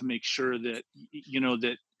we like to make sure that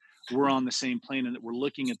that we're on the same plane and that we're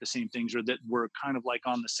looking at the same things, or that we're kind of like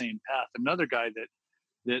on the same path. Another guy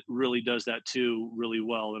that really does that too really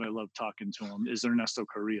well, and I love talking to him, is Ernesto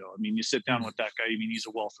Carrillo. I mean, you sit down with that guy, I mean, he's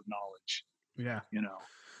a wealth of knowledge. Yeah.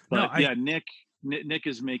 But Nick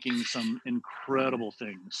is making some incredible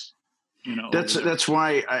things. That's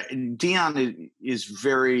why Dion is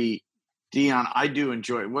very Dion. I do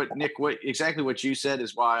enjoy what exactly what you said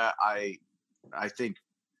is why I think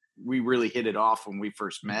we really hit it off when we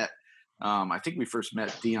first met. I think we first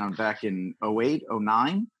met Dion back in 2008,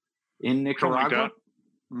 2009 in Nicaragua.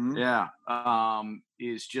 Mm-hmm. Yeah.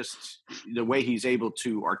 Is just the way he's able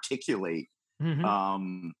to articulate, a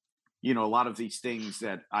lot of these things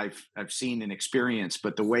that I've seen and experienced,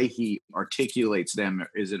 but the way he articulates them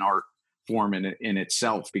is an art form in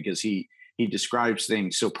itself, because he describes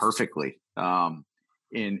things so perfectly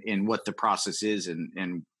in what the process is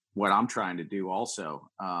and what I'm trying to do also.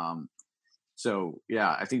 So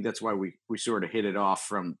yeah, I think that's why we sort of hit it off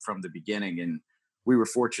from the beginning, and we were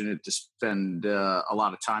fortunate to spend a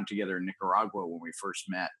lot of time together in Nicaragua when we first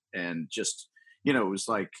met, and just it was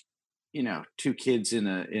like two kids in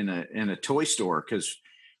a toy store, because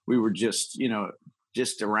we were just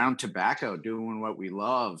around tobacco doing what we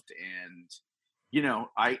loved. And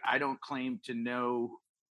I don't claim to know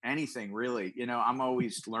anything really. I'm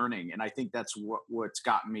always learning, and I think that's what's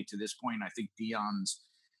gotten me to this point. I think Dion's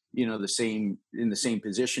in the same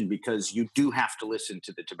position, because you do have to listen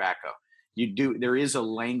to the tobacco. There is a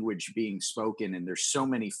language being spoken, and there's so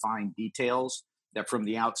many fine details that from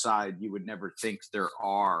the outside you would never think there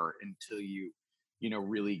are until you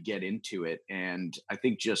really get into it. And I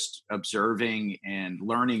think just observing and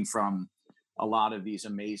learning from a lot of these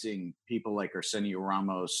amazing people like Arsenio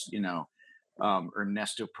Ramos,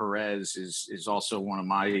 Ernesto Perez is also one of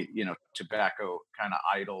my, tobacco kind of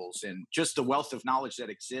idols, and just the wealth of knowledge that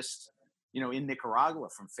exists, in Nicaragua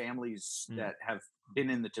from families that have been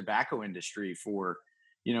in the tobacco industry for,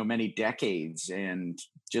 many decades, and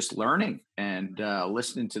just learning and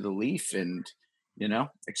listening to the leaf and,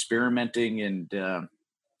 experimenting and,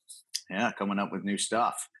 coming up with new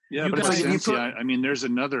stuff. Yeah, but I mean, there's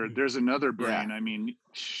another brain. Yeah. I mean,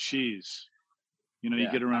 she's,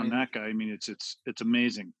 you get around that guy. I mean, it's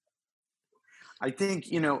amazing. I think,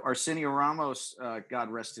 Arsenio Ramos,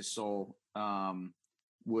 God rest his soul,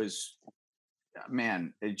 was,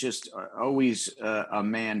 man, just always a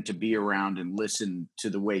man to be around and listen to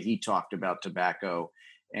the way he talked about tobacco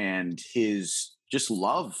and his just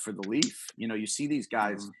love for the leaf. You see these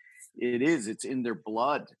guys, it's in their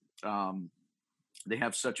blood. They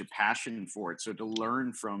have such a passion for it. So to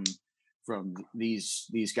learn from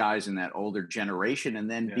these guys in that older generation, and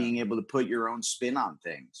then being able to put your own spin on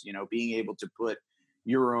things, being able to put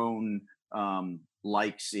your own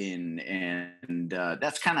likes in, and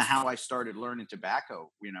that's kind of how I started learning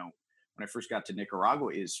tobacco. When I first got to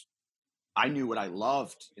Nicaragua, is I knew what I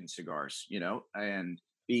loved in cigars, and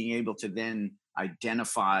being able to then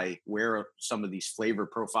identify where some of these flavor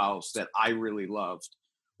profiles that I really loved,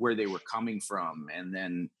 where they were coming from, and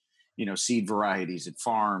then seed varieties at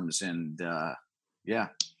farms, and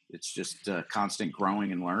it's just constant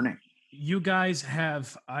growing and learning. you guys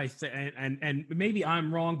have, I think, and maybe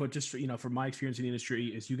I'm wrong, but just from my experience in the industry,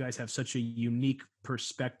 is you guys have such a unique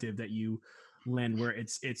perspective that you lend, where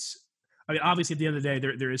it's. I mean, obviously, at the end of the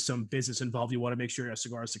day, there is some business involved. You want to make sure your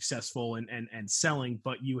cigar is successful and selling,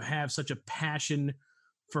 but you have such a passion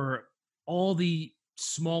for all the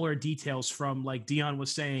smaller details, from, like Dion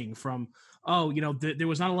was saying, from there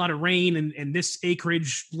was not a lot of rain in this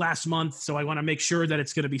acreage last month, so I want to make sure that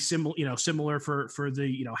it's going to be similar for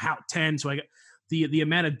the Hout 10. So I got the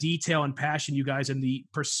amount of detail and passion you guys, and the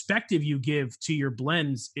perspective you give to your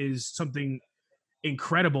blends is something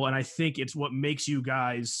incredible, and I think it's what makes you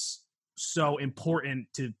guys so important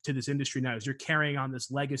to this industry now, is you're carrying on this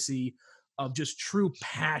legacy of just true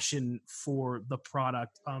passion for the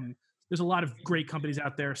product. There's a lot of great companies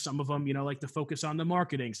out there. Some of them, like to focus on the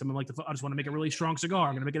marketing. Some of them like I just want to make a really strong cigar.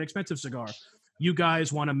 I'm going to make an expensive cigar. You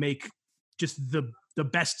guys want to make just the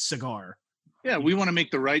best cigar. Yeah, we want to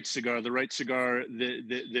make the right cigar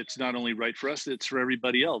that's not only right for us, it's for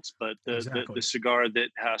everybody else, but the cigar that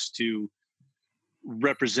has to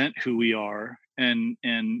represent who we are and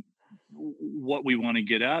what we want to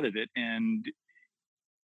get out of it. And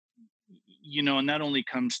and that only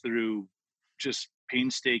comes through just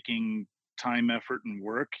painstaking time, effort, and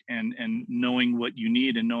work, and knowing what you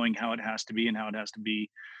need, and knowing how it has to be, and how it has to be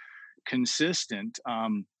consistent.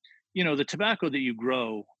 The tobacco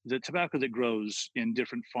that grows in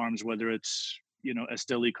different farms, whether it's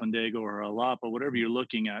Esteli, Condego, or Jalapa, whatever you're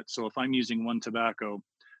looking at. So if I'm using one tobacco,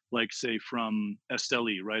 like say from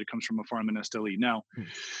Esteli, right, it comes from a farm in Esteli. Now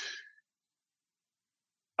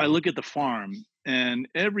I look at the farm, and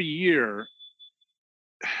every year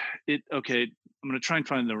I'm going to try and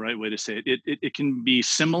find the right way to say it. It can be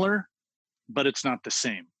similar, but it's not the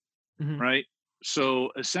same, right? So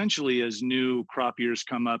essentially, as new crop years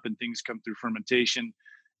come up and things come through fermentation,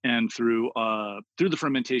 and through the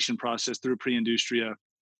fermentation process, through pre-industria,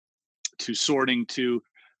 to sorting, to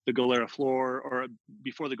the Galera Flor, or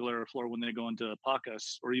before the Galera Flor, when they go into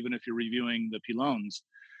Pacas, or even if you're reviewing the Pilons,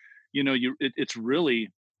 it's really,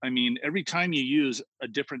 I mean, every time you use a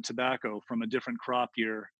different tobacco from a different crop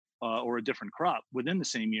year, or a different crop within the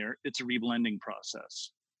same year, it's a reblending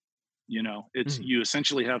process. You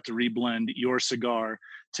essentially have to reblend your cigar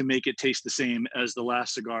to make it taste the same as the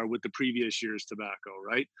last cigar with the previous year's tobacco,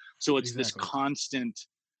 right? So it's this constant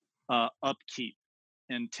upkeep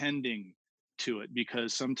and tending to it,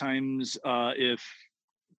 because sometimes if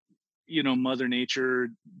Mother Nature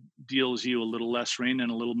deals you a little less rain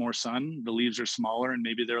and a little more sun, the leaves are smaller and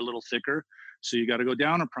maybe they're a little thicker, so you got to go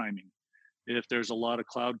down a priming. If there's a lot of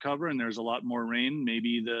cloud cover and there's a lot more rain,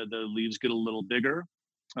 maybe the leaves get a little bigger,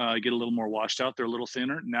 get a little more washed out, they're a little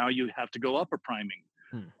thinner. Now you have to go up a priming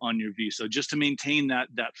on your Viso, just to maintain that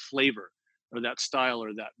flavor, or that style,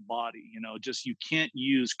 or that body. Just, you can't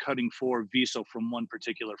use cutting 4 Viso from one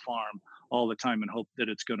particular farm all the time and hope that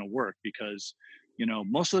it's going to work, because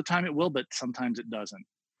most of the time it will, but sometimes it doesn't.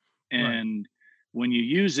 And when you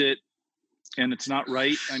use it and it's not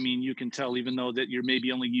right, I mean, you can tell, even though that you're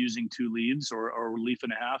maybe only using 2 leaves or a leaf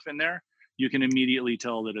and a half in there, you can immediately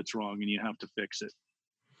tell that it's wrong and you have to fix it.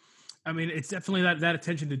 I mean, it's definitely that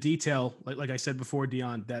attention to detail, like I said before,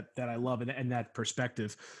 Dion, that I love, and that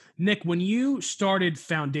perspective. Nick, when you started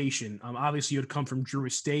Foundation, obviously you had come from Drew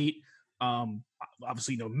Estate,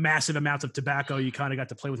 obviously massive amounts of tobacco. You kind of got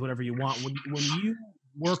to play with whatever you want. When you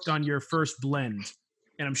worked on your first blend,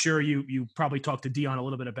 and I'm sure you probably talked to Dion a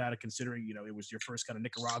little bit about it, considering it was your first kind of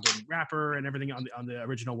Nicaraguan wrapper and everything on the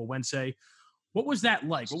original Wawense. What was that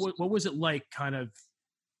like? What was it like, kind of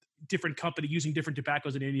different company using different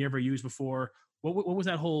tobaccos than any ever used before? What was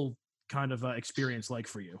that whole kind of experience like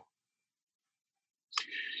for you?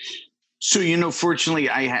 So,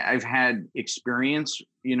 fortunately, I've had experience,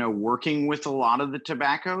 working with a lot of the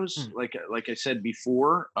tobaccos, like I said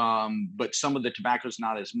before, but some of the tobaccos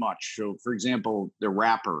not as much. So, for example, the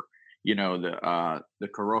wrapper, the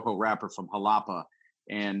Corojo wrapper from Jalapa,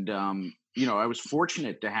 and I was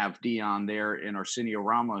fortunate to have Dion there and Arsenio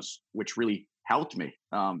Ramos, which really helped me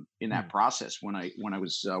in that process when I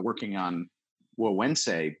was working on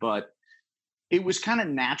Wawense. But it was kind of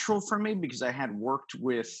natural for me, because I had worked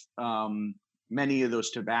with many of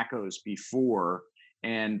those tobaccos before.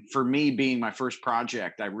 And for me, being my first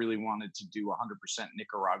project, I really wanted to do 100%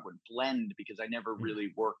 Nicaraguan blend, because I never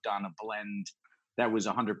really worked on a blend that was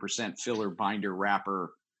 100% filler binder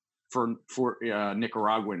wrapper for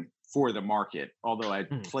Nicaraguan for the market. Although I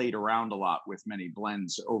played around a lot with many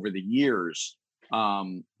blends over the years,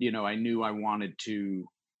 I knew I wanted to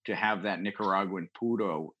have that Nicaraguan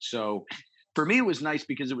puro. So for me, it was nice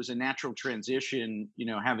because it was a natural transition,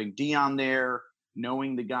 having Dion there,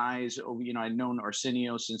 knowing the guys, I'd known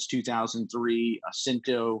Arsenio since 2003,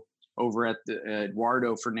 Cinto over at the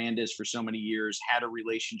Eduardo Fernandez for so many years, had a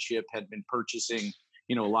relationship, had been purchasing,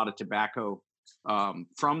 a lot of tobacco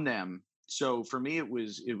from them. So for me, it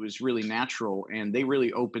was really natural, and they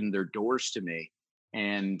really opened their doors to me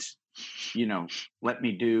and, let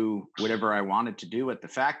me do whatever I wanted to do at the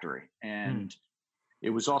factory. And it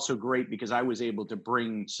was also great because I was able to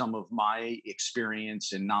bring some of my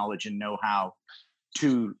experience and knowledge and know-how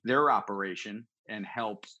to their operation and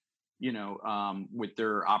help, with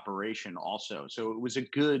their operation also. So it was a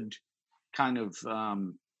good kind of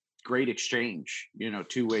great exchange,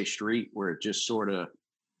 two-way street where it just sort of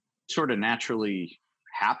naturally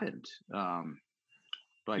happened.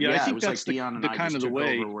 But yeah, it was like Dion and I just took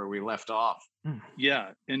over where we left off.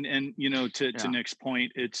 Yeah. And to Nick's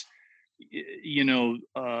point, it's,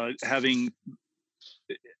 having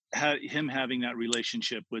that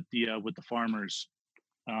relationship with the farmers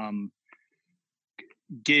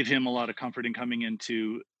gave him a lot of comfort in coming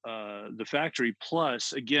into the factory.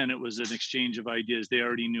 Plus, again, it was an exchange of ideas. They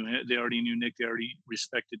already knew him, they already knew Nick, they already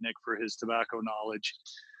respected Nick for his tobacco knowledge.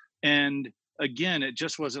 And again, it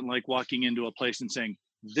just wasn't like walking into a place and saying,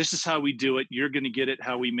 this is how we do it, you're going to get it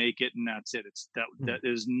how we make it, and that's it. It's that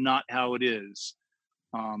is not how it is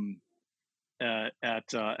at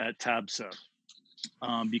TABSA,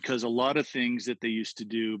 because a lot of things that they used to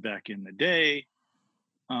do back in the day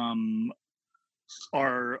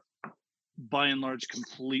are by and large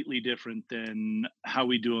completely different than how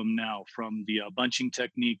we do them now, from the bunching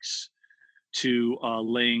techniques to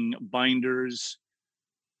laying binders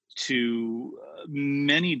to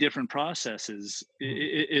many different processes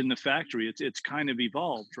in the factory. It's kind of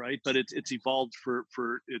evolved, right? But it's evolved for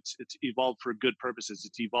good purposes.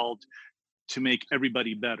 It's evolved to make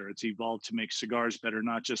everybody better. It's evolved to make cigars better,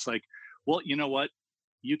 not just like, well, you know what?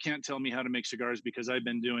 You can't tell me how to make cigars because I've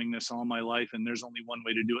been doing this all my life and there's only one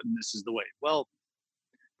way to do it and this is the way. Well,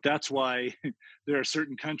 that's why there are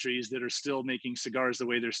certain countries that are still making cigars the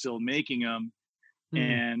way they're still making them.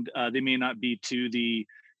 And they may not be to the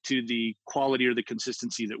quality or the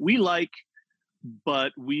consistency that we like,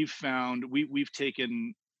 but we've found we've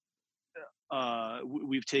taken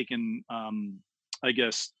I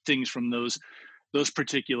guess things from those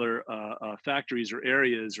particular factories or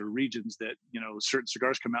areas or regions that, certain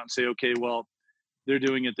cigars come out and say, okay, well, they're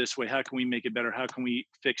doing it this way. How can we make it better? How can we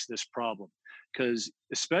fix this problem? Because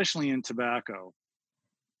especially in tobacco,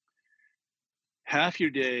 half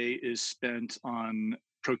your day is spent on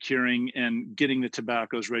procuring and getting the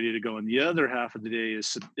tobaccos ready to go, and the other half of the day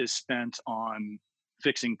is spent on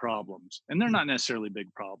fixing problems. And they're not necessarily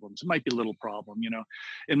big problems. It might be a little problem,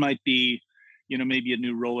 it might be, maybe a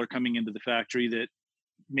new roller coming into the factory that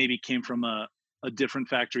maybe came from a different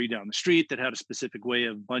factory down the street that had a specific way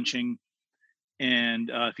of bunching. And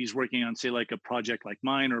if he's working on, say, like a project like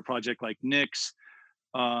mine or a project like Nick's,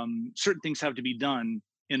 certain things have to be done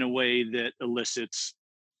in a way that elicits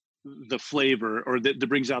the flavor, or that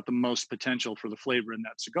brings out the most potential for the flavor in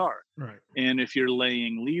that cigar. Right. And if you're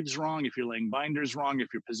laying leaves wrong, if you're laying binders wrong, if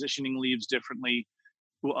you're positioning leaves differently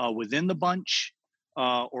within the bunch,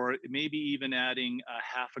 or maybe even adding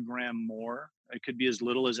a half a gram more, it could be as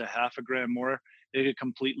little as a half a gram more, it could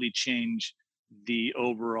completely change the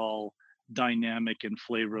overall dynamic and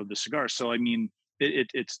flavor of the cigar. So, I mean,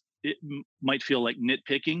 it might feel like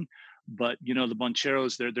nitpicking, but the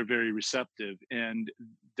buncheros, they're very receptive and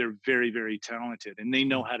they're very, very talented, and they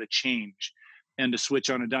know how to change and to switch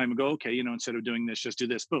on a dime and go, okay, instead of doing this, just do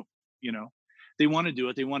this, boom. They want to do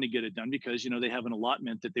it, they want to get it done because they have an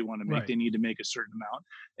allotment that they want to make. Right. They need to make a certain amount,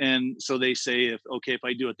 and so they say, if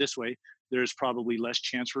I do it this way, there's probably less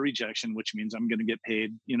chance for rejection, which means I'm going to get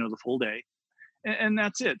paid the full day, and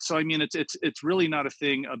that's it. So I mean, it's really not a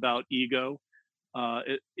thing about ego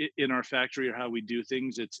in our factory or how we do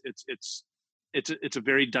things. It's a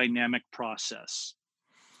very dynamic process,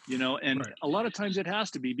 and right. A lot of times it has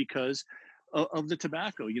to be because of the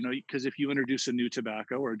tobacco, because if you introduce a new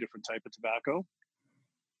tobacco or a different type of tobacco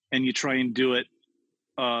and you try and do it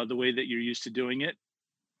the way that you're used to doing it,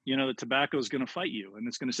 the tobacco is going to fight you and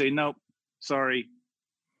it's going to say, nope, sorry,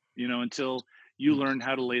 until you learn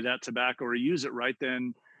how to lay that tobacco or use it right,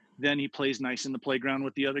 then he plays nice in the playground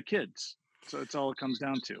with the other kids. So it's all it comes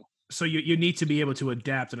down to. So you need to be able to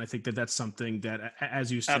adapt, and I think that's something that,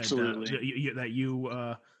 as you said, absolutely,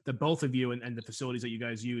 that both of you and the facilities that you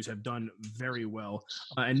guys use have done very well.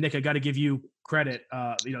 And Nick, I got to give you credit.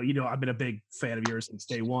 I've been a big fan of yours since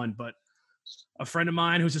day one, but a friend of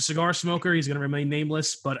mine who's a cigar smoker, he's going to remain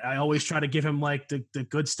nameless, but I always try to give him like the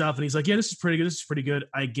good stuff, and he's like, yeah, this is pretty good. This is pretty good.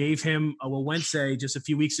 I gave him a Wawense just a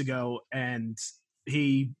few weeks ago, and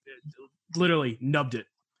he literally nubbed it.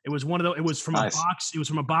 It was one of the. It was from Nice. a box. It was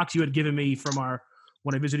from a box you had given me from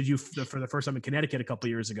when I visited you for the first time in Connecticut a couple of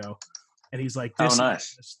years ago. And he's like, "This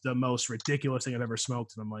nice. is the most ridiculous thing I've ever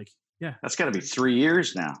smoked." And I'm like, "Yeah, That's got to be 3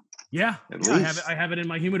 years now. yeah, At yeah, least. I have it in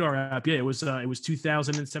my humidor app. Yeah, it was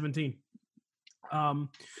 2017. Time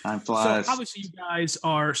So flies. obviously, you guys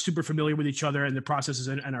are super familiar with each other and the processes,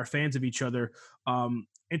 and are fans of each other.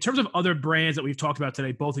 In terms of other brands that we've talked about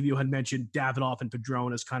today, both of you had mentioned Davidoff and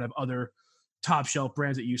Padron as kind of other top shelf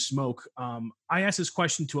brands that you smoke. I asked this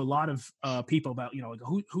question to a lot of people about, like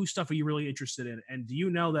whose stuff are you really interested in? And do you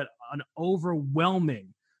know that an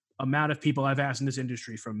overwhelming amount of people I've asked in this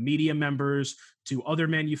industry, from media members to other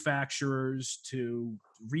manufacturers to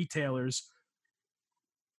retailers,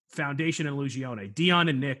 Foundation and Illusione, Dion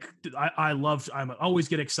and Nick. I always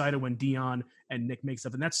get excited when Dion and Nick make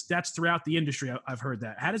stuff, and that's throughout the industry. I've heard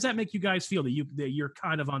that. How does that make you guys feel that you're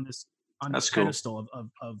kind of on this That's cool. pedestal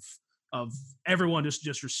of everyone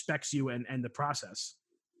just respects you and the process?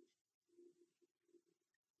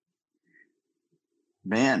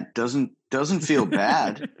 Man, doesn't feel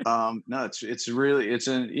bad. No, it's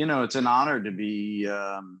an honor to be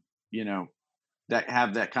that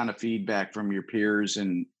have that kind of feedback from your peers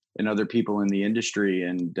and other people in the industry.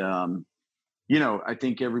 And I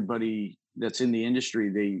think everybody that's in the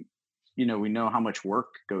industry, we know how much work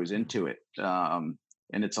goes into it. And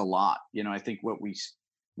it's a lot. I think what we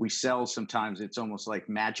sell, sometimes it's almost like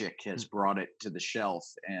magic has brought it to the shelf.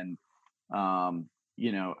 And I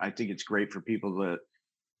think it's great for people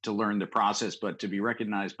to learn the process, but to be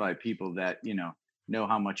recognized by people that know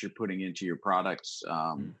how much you're putting into your products.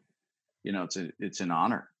 It's an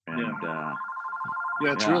honor. And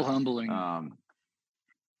it's real humbling. I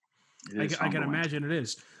can imagine it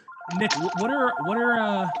is. Nick, what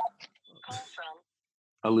are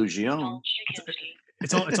Illusion?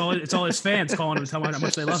 It's all his fans calling him, telling him how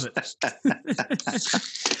much they love it.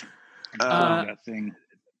 That thing.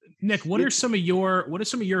 Nick, what are some of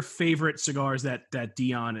your favorite cigars that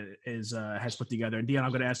Dion has put together? And Dion,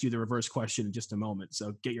 I'm going to ask you the reverse question in just a moment,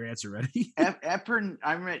 so get your answer ready. Epernay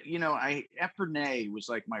was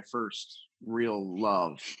like my first real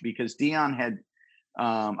love, because Dion had,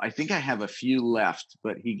 I think I have a few left,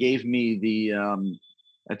 but he gave me the,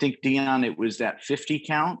 I think Dion, it was that 50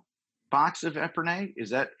 count box of Epernay.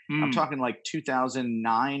 Is that, I'm talking like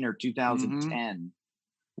 2009 or 2010. Mm-hmm.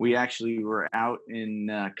 We actually were out in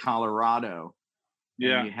Colorado.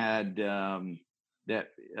 Yeah. And we had that.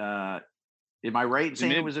 Am I right in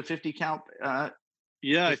saying it was a 50 count?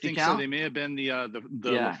 Yeah, I think count? So. They may have been the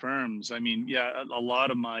La Fermes. I mean, a lot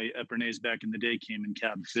of my Epernays back in the day came in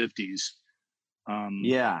cab 50s. It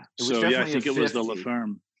was so I think it was the La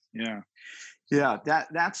Ferme. Yeah. Yeah,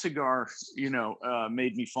 that cigar,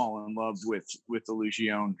 made me fall in love with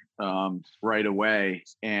Illusion right away.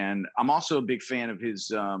 And I'm also a big fan of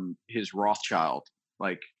his Rothschild,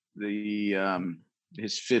 like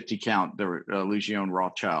his 50 count, the Illusion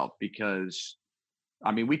Rothschild, because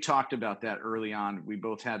we talked about that early on. We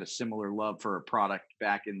both had a similar love for a product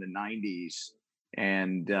back in the 90s,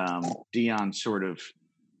 and Dion sort of,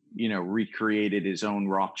 recreated his own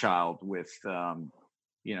Rothschild with,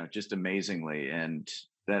 just amazingly. And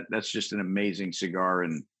that's just an amazing cigar.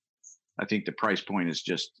 And I think the price point is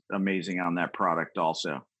just amazing on that product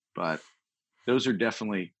also. But those are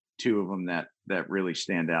definitely two of them that really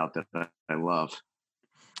stand out that I love.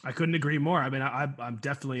 I couldn't agree more. I mean, I'm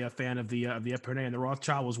definitely a fan of the Epernay, and the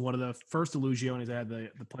Rothschild was one of the first Illusiones I had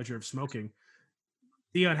the pleasure of smoking.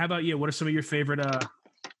 Dion, how about you? What are some of your favorite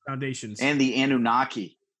foundations? And the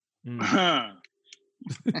Anunnaki.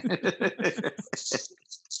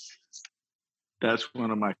 That's one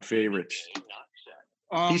of my favorites.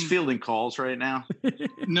 He's fielding calls right now.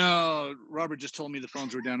 No, Robert just told me the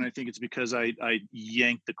phones were down. I think it's because I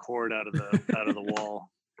yanked the cord out of the wall.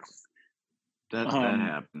 That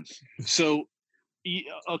happens. So,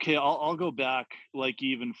 okay, I'll go back like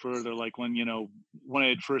even further. Like when I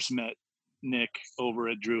had first met Nick over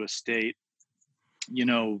at Drew Estate,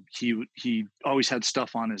 he always had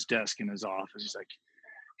stuff on his desk in his office. He's like,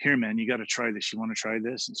 "Here, man, you got to try this. You want to try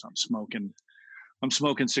this?" And so I'm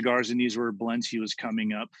smoking cigars, and these were blends he was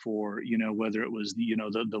coming up for, whether it was the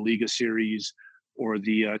Liga series or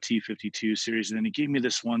the T52 series. And then he gave me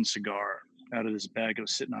this one cigar out of this bag. It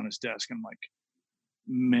was sitting on his desk. And I'm like,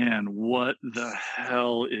 man, what the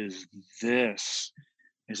hell is this?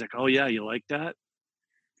 He's like, "Oh yeah, you like that?"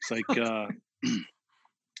 It's like,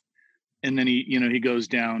 and then he goes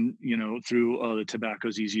down, through all the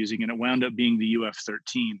tobaccos he's using, and it wound up being the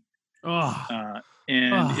UF13.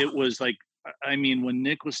 It was like, when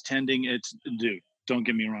Nick was tending, dude, don't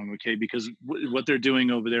get me wrong, okay? Because what they're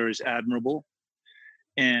doing over there is admirable.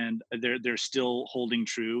 and they're still holding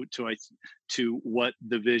true to what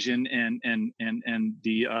the vision and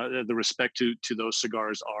the respect to those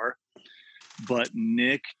cigars are. But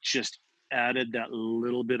Nick just added that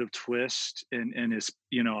little bit of twist and his,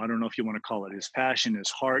 I don't know if you want to call it his passion, his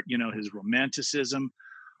heart, his romanticism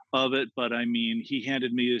of it. But I mean, he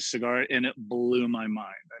handed me a cigar and it blew my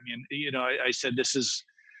mind. I mean, I said, this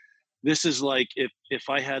is like if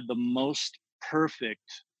I had the most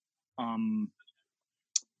perfect,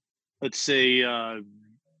 let's say,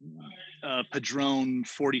 Padron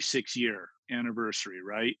 46 year anniversary,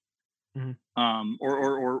 right? Mhm.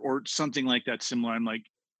 Or something like that similar. I'm like,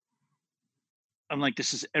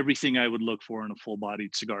 this is everything I would look for in a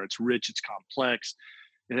full-bodied cigar. It's rich, it's complex.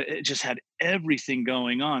 It just had everything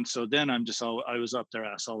going on. So then I was up their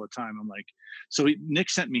ass all the time. I'm like, Nick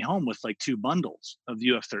sent me home with like 2 bundles of the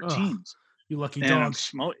UF13s. You lucky And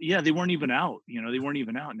dog. they weren't even out. They weren't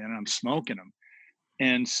even out, and I'm smoking them.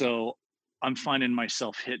 And so I'm finding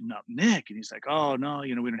myself hitting up Nick, and he's like, "Oh no,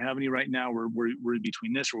 we don't have any right now. We're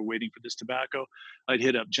between this. We're waiting for this tobacco." I'd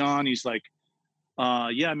hit up John. He's like,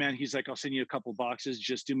 "Yeah, man." He's like, "I'll send you a couple boxes.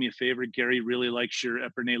 Just do me a favor. Gary really likes your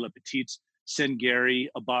Epernay Le Petites. Send Gary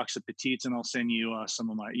a box of Petites, and I'll send you some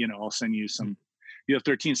of my. I'll send you some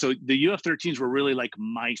UF13." So the UF13s were really like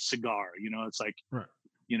my cigar. It's like, Right.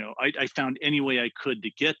 I found any way I could to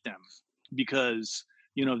get them because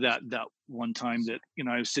that one time that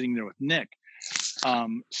I was sitting there with Nick.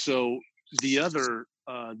 So the other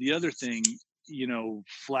thing,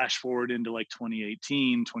 flash forward into like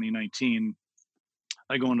 2018, 2019,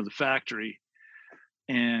 I go into the factory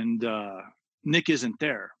and Nick isn't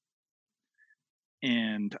there.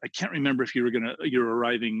 And I can't remember if you're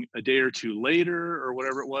arriving a day or two later or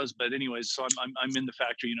whatever it was, but anyways, so I'm in the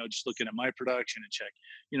factory, just looking at my production and check,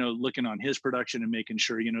 looking on his production and making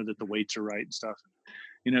sure, that the weights are right and stuff.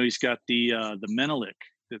 He's got the Menelik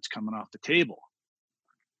that's coming off the table,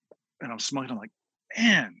 and I'm smoking. I'm like,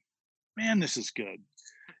 man, this is good.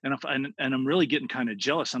 And I'm really getting kind of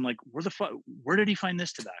jealous. I'm like, where did he find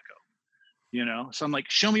this tobacco? So I'm like,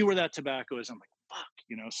 show me where that tobacco is. I'm like, fuck,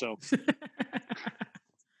 so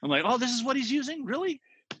I'm like, oh, this is what he's using? Really?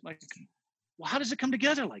 Like, well, how does it come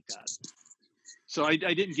together like that? So I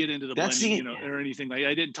didn't get into the blending, or anything. Like,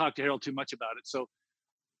 I didn't talk to Harold too much about it. So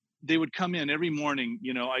they would come in every morning.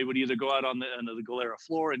 I would either go out on the Galera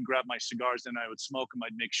floor and grab my cigars, then I would smoke them.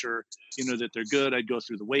 I'd make sure, that they're good. I'd go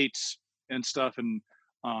through the weights and stuff. And,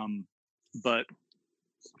 but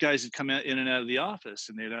guys would come in and out of the office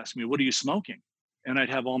and they'd ask me, what are you smoking? And I'd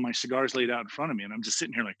have all my cigars laid out in front of me. And I'm just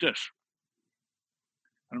sitting here like this.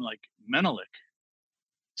 And I'm like, Menelik,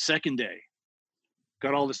 second day.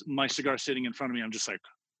 Got all my cigar sitting in front of me. I'm just like,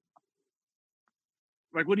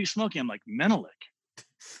 what are you smoking? I'm like, Menelik.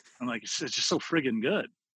 I'm like, it's just so friggin' good.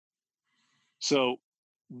 So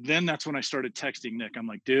then that's when I started texting Nick. I'm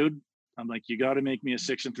like, dude, you got to make me a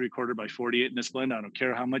 6 3/4 by 48 in this blend. I don't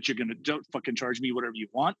care how much you're going to don't fucking charge me, whatever you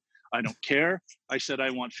want. I don't care. I said,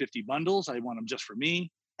 I want 50 bundles. I want them just for me.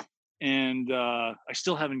 And I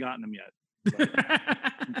still haven't gotten them yet.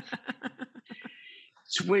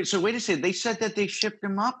 So wait a second. They said that they shipped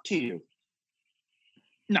them up to you.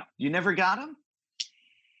 No. You never got them?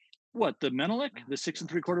 What, the Menelik? The 6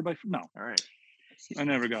 3/4 by? No. All right. I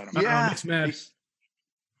never got them. Yeah. Nick's mad.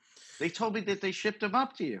 They told me that they shipped them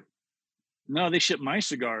up to you. No, they shipped my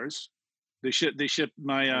cigars. They shipped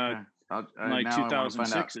my my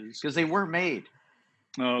 2006s because they were made.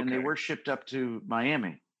 Oh, okay. And they were shipped up to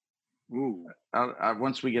Miami. Ooh.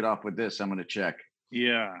 Once we get off with this, I'm going to check.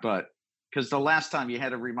 Yeah. But because the last time you had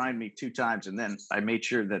to remind me 2 times, and then I made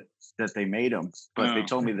sure that they made them, but they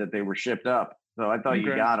told me that they were shipped up. So I thought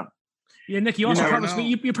you got them. Yeah, Nick, you also promised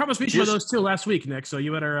me. You promised me some of those too last week, Nick. So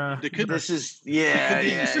you better. This is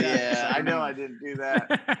yeah. I know I didn't do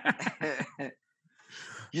that.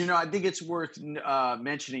 I think it's worth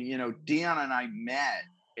mentioning. Dion and I met,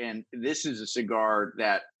 and this is a cigar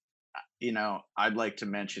that I'd like to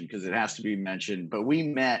mention because it has to be mentioned. But we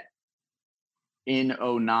met in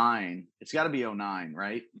 2009. It's got to be 2009,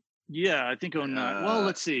 right? Yeah, I think 2009. Well,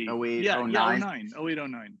 let's see. 08, yeah, 09. 08,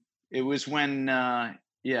 09. It was when,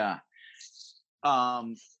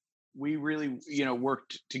 we really,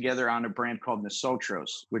 worked together on a brand called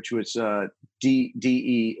Nosotros, which was a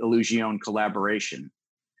DE Illusion collaboration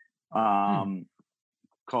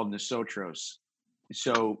called Nosotros.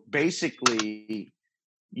 So basically,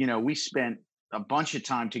 we spent a bunch of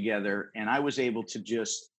time together, and I was able to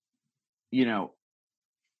just,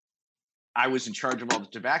 I was in charge of all the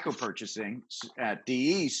tobacco purchasing at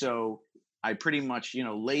DE. So I pretty much,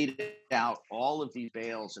 laid out all of these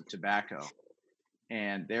bales of tobacco,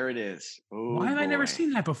 and there it is. Oh, why have I never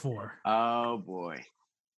seen that before? Oh boy.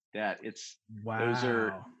 that it's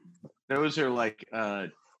Wow. those are like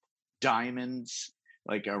diamonds,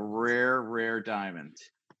 like a rare diamond.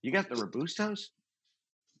 You got the Robustos?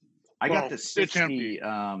 I got the It's empty.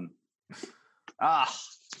 60.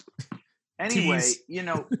 Anyway, Tease.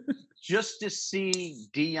 just to see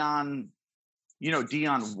Dion,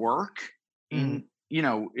 Dion work in,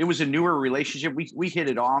 it was a newer relationship. We hit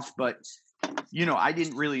it off, but I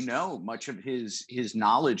didn't really know much of his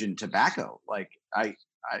knowledge in tobacco. Like I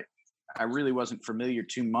really wasn't familiar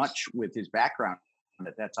too much with his background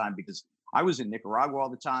at that time because I was in Nicaragua all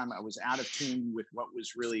the time. I was out of tune with what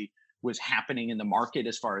was happening in the market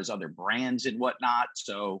as far as other brands and whatnot.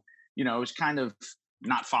 So, I was kind of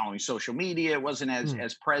not following social media. It wasn't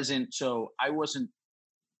as present. So I wasn't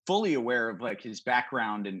fully aware of like his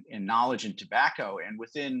background and knowledge in tobacco. And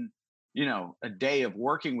within, a day of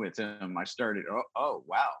working with him, I started, oh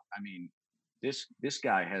wow. I mean, this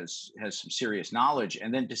guy has some serious knowledge.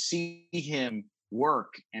 And then to see him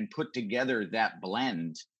work and put together that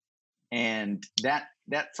blend, and that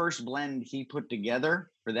first blend he put together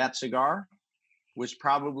for that cigar was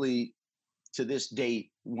probably to this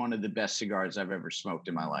date one of the best cigars I've ever smoked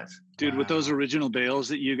in my life. Dude, with those original bales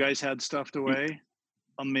that you guys had stuffed away,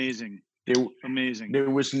 amazing. Amazing. There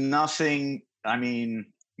was nothing. I mean,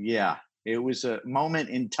 yeah, it was a moment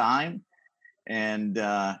in time, and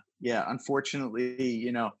unfortunately,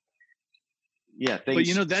 things.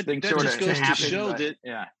 But that just goes to show that.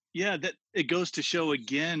 Yeah, that it goes to show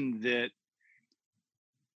again that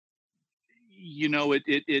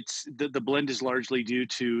it's the blend is largely due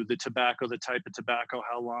to the tobacco, the type of tobacco,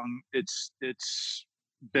 how long it's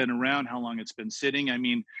been around, how long it's been sitting. I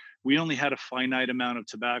mean, we only had a finite amount of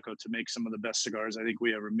tobacco to make some of the best cigars I think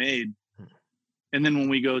we ever made. And then when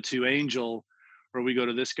we go to Angel, or we go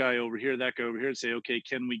to this guy over here, that guy over here, and say, okay,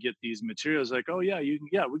 can we get these materials? Like, oh yeah,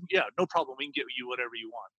 no problem. We can get you whatever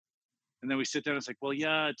you want. And then we sit down and it's like, well,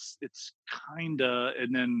 yeah, it's kinda,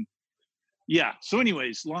 and then, yeah. So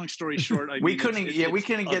anyways, long story short, we couldn't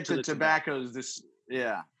get to tobaccos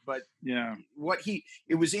but yeah,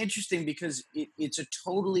 it was interesting because it's a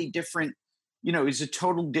totally different, it's a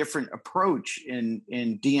total different approach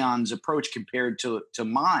in Dion's approach compared to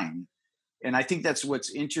mine. And I think that's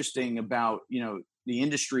what's interesting about, the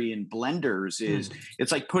industry and blenders is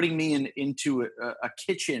it's like putting me into a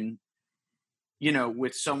kitchen,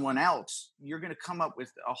 with someone else. You're going to come up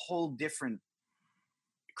with a whole different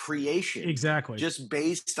creation. Exactly. Just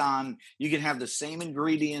based on, you can have the same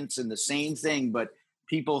ingredients and the same thing, but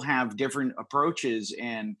people have different approaches.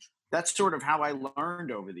 And that's sort of how I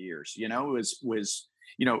learned over the years, was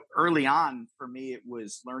early on for me, it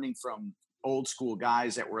was learning from old school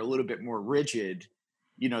guys that were a little bit more rigid,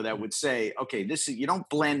 that would say, okay, you don't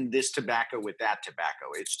blend this tobacco with that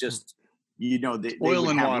tobacco. It's just, they oil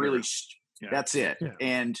and water. Really, that's it. Yeah.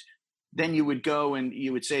 And then you would go and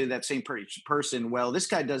you would say to that same person, well, this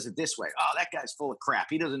guy does it this way. Oh, that guy's full of crap.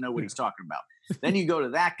 He doesn't know what he's talking about. Then you go to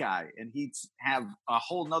that guy and he'd have a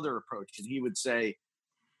whole nother approach. And he would say,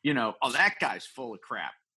 oh, that guy's full of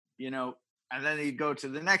crap, and then he'd go to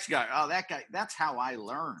the next guy. Oh, that guy, that's how I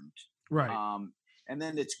learned. Right. And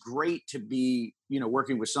then it's great to be,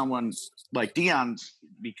 working with someone like Dion,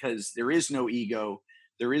 because there is no ego.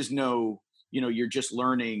 There is no, you're just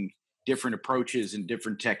learning different approaches and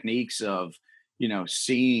different techniques of,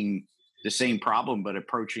 seeing the same problem, but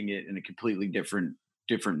approaching it in a completely different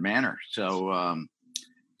manner. So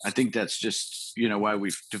I think that's just, why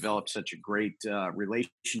we've developed such a great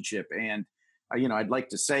relationship. And, I'd like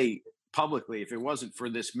to say publicly, if it wasn't for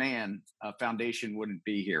this man, Foundation wouldn't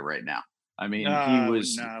be here right now. I mean, he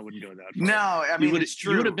was. No, I wouldn't go that far. No, I mean, it's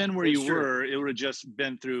true. You would have been where you were. It would have just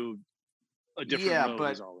been through a different road,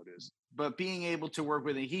 is all it is. But being able to work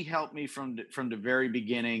with him, he helped me from the very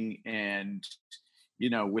beginning, and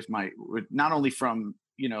with not only from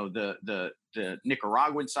the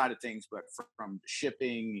Nicaraguan side of things, but from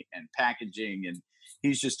shipping and packaging, and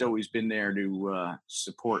he's just always been there to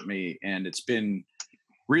support me, and it's been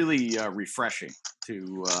really refreshing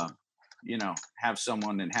to have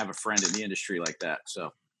someone and have a friend in the industry like that.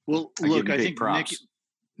 So, well, look, I think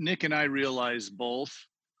Nick and I realize both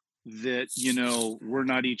that we're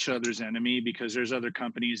not each other's enemy, because there's other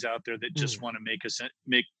companies out there that just want to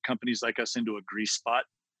make companies like us into a grease spot,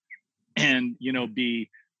 and be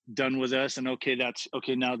done with us. And that's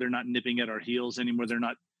okay. Now they're not nipping at our heels anymore. They're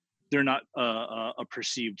not a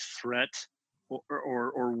perceived threat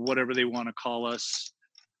or whatever they want to call us.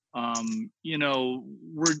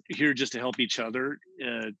 We're here just to help each other,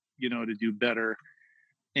 to do better.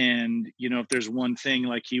 And, if there's one thing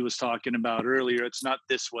like he was talking about earlier, it's not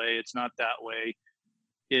this way, it's not that way.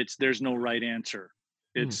 There's no right answer.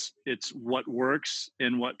 It's what works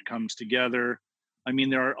and what comes together. I mean,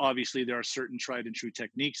 there are certain tried and true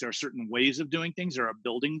techniques. There are certain ways of doing things. There are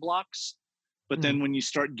building blocks. But then when you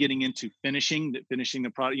start getting into finishing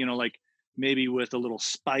the product, like maybe with a little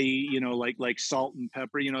spice, like salt and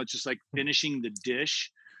pepper, it's just like finishing the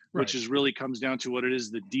dish, which is really comes down to what it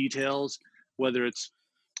is, the details, whether it's,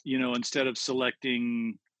 instead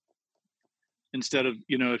of,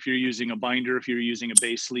 if you're using a binder, if you're using a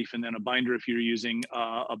base leaf and then a binder, if you're using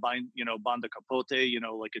banda capote,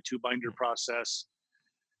 like a 2-binder process,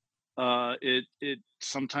 it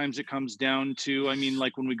sometimes it comes down to,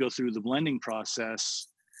 like when we go through the blending process,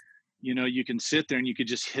 you can sit there and you could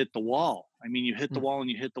just hit the wall. You hit the wall and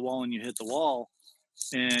you hit the wall and you hit the wall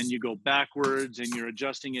and you go backwards and you're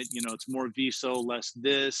adjusting it. It's more viso, less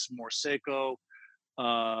this, more seco,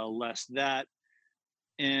 less that.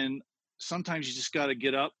 And sometimes you just got to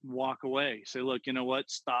get up, walk away, say, look, you know what,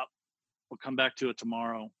 stop. We'll come back to it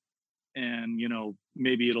tomorrow. And,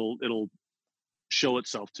 maybe it'll show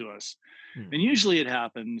itself to us. And usually it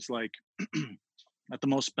happens like at the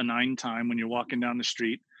most benign time when you're walking down the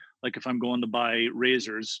street. Like if I'm going to buy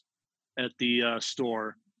razors at the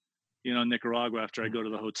store, in Nicaragua after I go to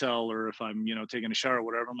the hotel, or if I'm, taking a shower or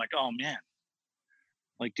whatever, I'm like, oh man,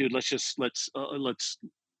 like, dude, let's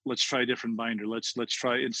try a different binder. Let's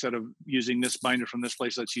try, instead of using this binder from this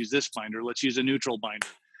place, let's use this binder. Let's use a neutral binder.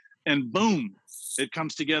 And boom, it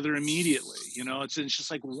comes together immediately. It's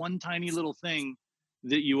just like one tiny little thing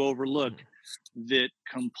that you overlook that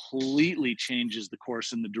completely changes the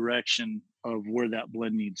course and the direction of where that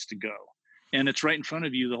blend needs to go. And it's right in front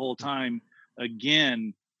of you the whole time.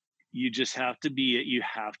 Again, you just have to you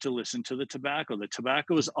have to listen to the tobacco. The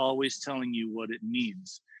tobacco is always telling you what it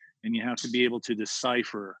needs. And you have to be able to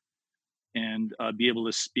decipher and be able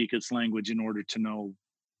to speak its language in order to know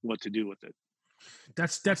what to do with it.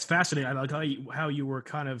 That's fascinating. I like how you were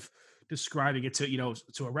kind of describing it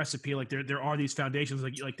to a recipe. Like there are these foundations,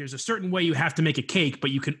 like there's a certain way you have to make a cake,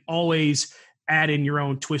 but you can always add in your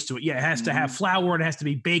own twist to it. Yeah, it has to have flour and it has to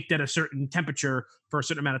be baked at a certain temperature for a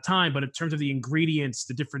certain amount of time. But in terms of the ingredients,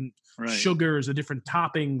 the different sugars, the different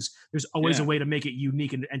toppings, there's always a way to make it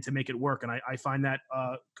unique and to make it work. And I find that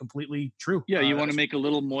completely true. Yeah, you want to make a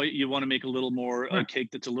little moist. You want to make a little more a cake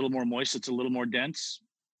that's a little more moist. It's a little more dense.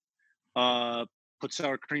 Put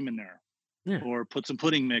sour cream in there. Or put some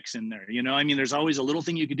pudding mix in there. There's always a little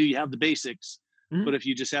thing you could do. You have the basics, but if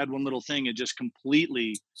you just add one little thing, it just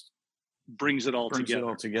completely brings it all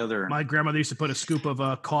together. My grandmother used to put a scoop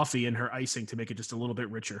of coffee in her icing to make it just a little bit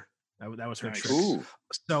richer. That was her trick. Ooh.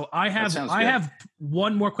 So I have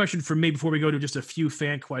one more question for me before we go to just a few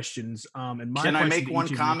fan questions. And can I make one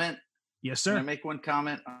comment? Yes, sir. Can I make one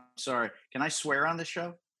comment? I'm sorry. Can I swear on the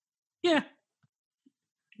show? Yeah.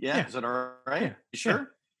 Yeah. Is that all right? Yeah. You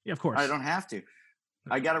sure? Yeah, of course. I don't have to.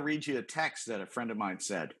 I got to read you a text that a friend of mine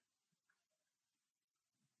said.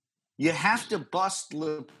 You have to bust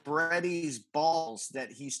Libretti's balls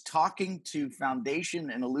that he's talking to Foundation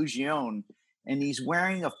and Illusion and he's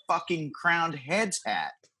wearing a fucking crowned heads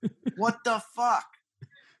hat. What the fuck?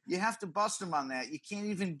 You have to bust him on that. You can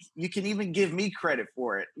even give me credit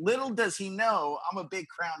for it. Little does he know I'm a big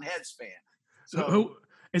crowned heads fan. So who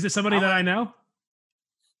is it? Somebody that I know?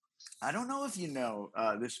 I don't know if you know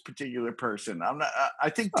this particular person. I'm not. I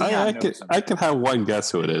think Dion knows him. I can have one guess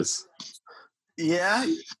who it is. Yeah.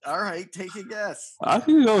 All right. Take a guess. I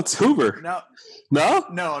can go with Huber. No.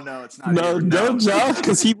 It's not. No, John,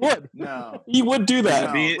 because he would. No, he would do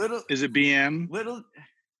that. Is it BM?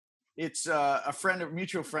 It's a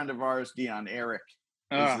mutual friend of ours, Dion. Eric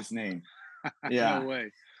is his name. Yeah. No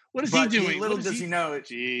way. What is he doing? Little does he know it.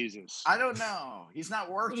 Jesus. I don't know. He's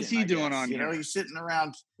not working. What is he doing on here? He's sitting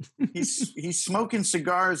around. He's smoking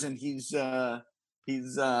cigars and he's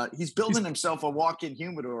building himself a walk-in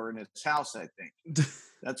humidor in his house. I think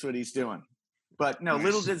that's what he's doing. But no, nice.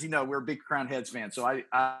 Little does he know we're big Crown Heads fans. So I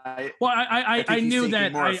knew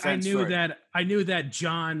that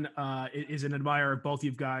John is an admirer of both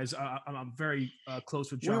you guys. I'm very close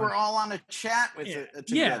with John. We were all on a chat with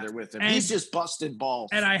together with him. He's just busted balls.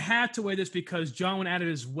 And I had to weigh this because John went out of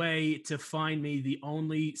his way to find me the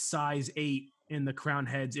only size 8 in the Crown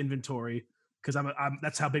Heads inventory because I'm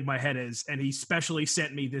that's how big my head is. And he specially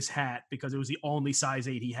sent me this hat because it was the only size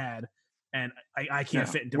 8 he had. And I can't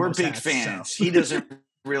fit into. We're big fans. So. He doesn't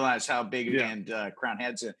realize how big a band Crown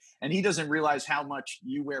Heads is, and he doesn't realize how much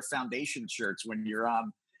you wear Foundation shirts when you're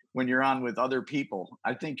on with other people.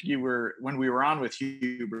 I think when we were on with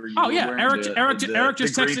Huber. Eric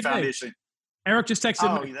just texted me. Eric just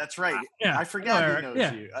texted me. Oh, that's right. I forgot he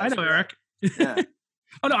knows you. I know Eric. Yeah.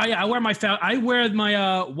 Oh no, I wear my I wear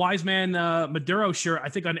my Wise Man Maduro shirt. I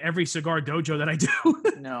think on every cigar dojo that I do.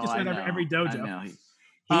 No, Just I about know. every dojo. I know. He's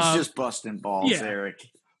Um, just busting balls, yeah. Eric.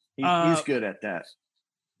 Uh, He's good at that.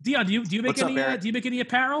 Dion, do you make What's up, any Eric? do you make any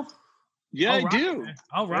apparel? Yeah, I'll I rock do. it, man.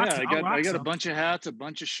 I'll rock. Yeah, I'll rock I got a some. bunch of hats, a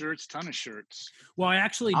bunch of shirts, ton of shirts. Well, I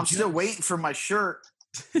actually I'm still waiting for my shirt.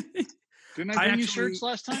 Didn't I bring you shirts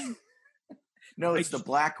last time? No, it's the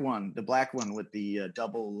black one. The black one with the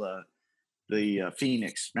double the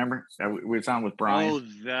Phoenix. Remember? We was on with Brian. Oh,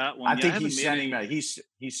 that one. I think haven't he's made sending any- me.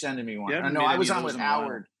 He's sending me one. You haven't No, made I any was of on those with in a while.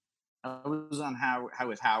 Howard. I was on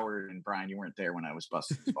with Howard and Brian. You weren't there when I was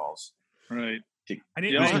busting his balls. Right. I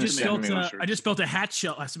didn't. Yeah, I I'll just have to built. make one I just built a hat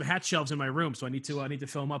shelf. Some hat shelves in my room, so I need to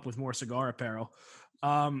fill them up with more cigar apparel.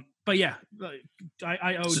 But yeah,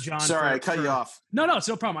 I owe John. Sorry, I cut you off. No, it's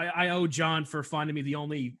no problem. I owe John for finding me the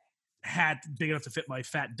only hat big enough to fit my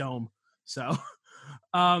fat dome. So,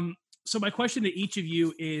 so my question to each of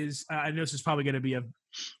you is: I know this is probably going to be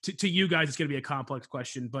to you guys, it's going to be a complex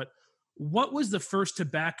question, but what was the first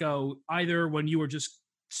tobacco? Either when you were just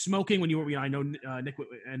smoking, when you were, I know Nick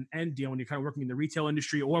and Dion, when you're kind of working in the retail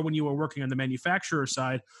industry, or when you were working on the manufacturer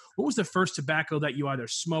side, what was the first tobacco that you either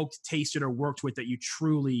smoked, tasted, or worked with that you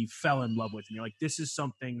truly fell in love with? And you're like, this is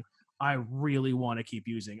something I really want to keep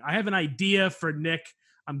using. I have an idea for Nick.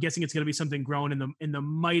 I'm guessing it's going to be something grown in the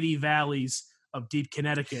mighty valleys of deep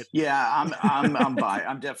Connecticut. Yeah,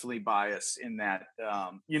 I'm definitely biased in that.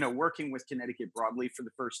 Working with Connecticut broadleaf for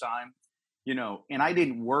the first time. And I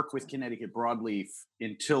didn't work with Connecticut broadleaf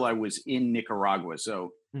until I was in Nicaragua.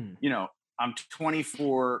 So, I'm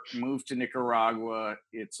 24, moved to Nicaragua.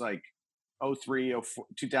 It's like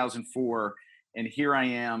 2004. And here I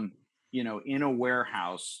am, in a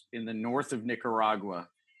warehouse in the north of Nicaragua.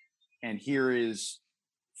 And here is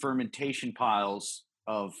fermentation piles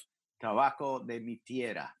of tabaco de mi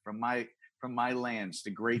tierra, from my lands, the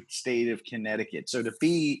great state of Connecticut. So to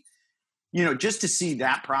be, just to see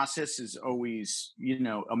that process is always,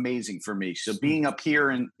 amazing for me. So being up here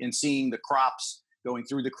and seeing the crops, going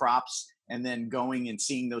through the crops, and then going and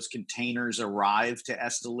seeing those containers arrive to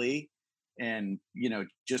Esteli, and,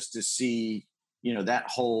 just to see, that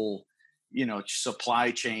whole, supply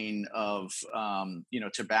chain of,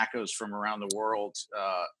 tobaccos from around the world,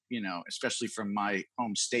 especially from my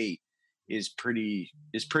home state, is pretty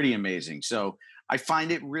amazing. So I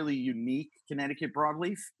find it really unique, Connecticut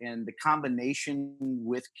broadleaf, and the combination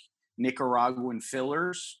with Nicaraguan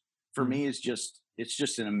fillers for me is it's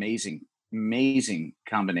just an amazing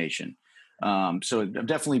combination. So I'm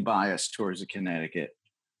definitely biased towards the Connecticut.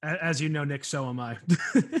 As you know, Nick, so am I.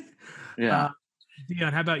 Yeah.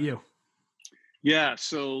 Dion, how about you? Yeah.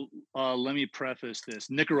 So let me preface this.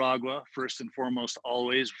 Nicaragua, first and foremost,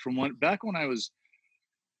 always back when I was,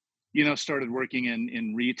 started working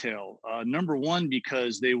in retail. Number one,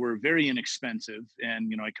 because they were very inexpensive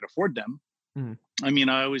and, I could afford them. Mm. I mean,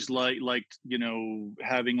 I always liked,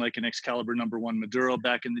 having like an Excalibur #1 Maduro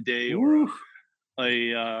back in the day, or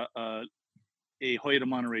a Hoyo de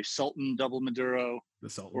Monterrey Sultan double Maduro,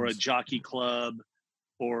 or a Jockey Club,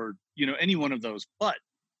 or, any one of those. But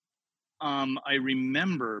I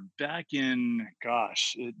remember back in,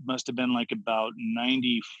 it must have been like about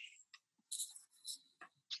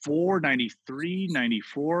 94, 93,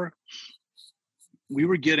 94. We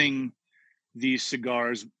were getting these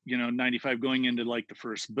cigars, 95 going into like the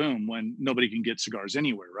first boom when nobody can get cigars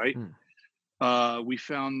anywhere, right? We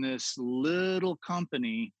found this little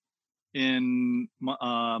company in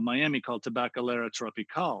Miami called Tabacalera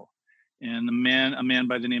Tropical. And a man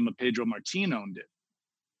by the name of Pedro Martin owned it.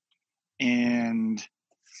 And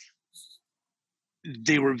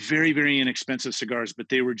they were very, very inexpensive cigars, but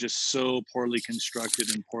they were just so poorly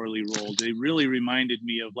constructed and poorly rolled. They really reminded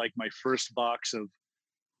me of like my first box of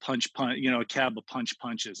punch, a cab of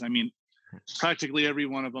punches. I mean, practically every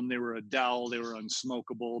one of them, they were a dowel, they were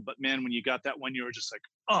unsmokable. But man, when you got that one, you were just like,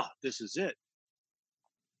 oh, this is it.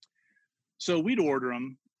 So we'd order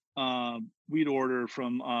them. We'd order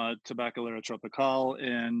from Tabacalera Tropical,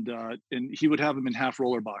 and he would have them in half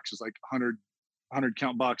roller boxes, like 100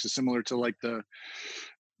 count boxes, similar to like the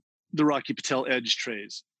Rocky Patel Edge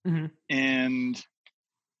trays. Mm-hmm. And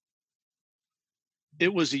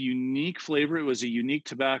it was a unique flavor. It was a unique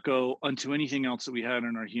tobacco unto anything else that we had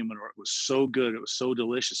in our humidor. It was so good. It was so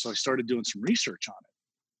delicious. So I started doing some research on it,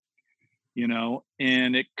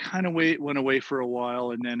 and it kind of went away for a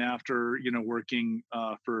while. And then after, working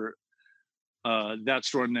for that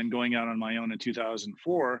store and then going out on my own in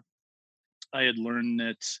 2004, I had learned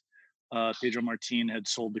that Pedro Martin had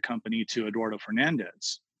sold the company to Eduardo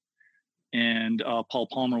Fernandez, and Paul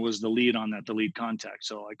Palmer was the lead on that, the lead contact.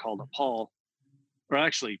 So I called up Paul, or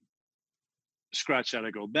actually scratch that,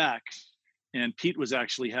 I go back, and Pete was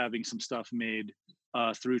actually having some stuff made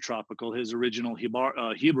through Tropical. His original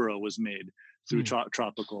Hibaro was made through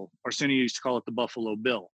Tropical. Arsenio used to call it the Buffalo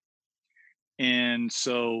Bill. And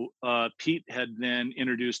so Pete had then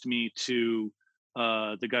introduced me to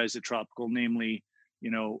the guys at Tropical, namely,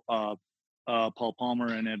 Paul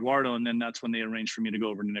Palmer and Eduardo. And then that's when they arranged for me to go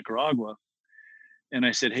over to Nicaragua. And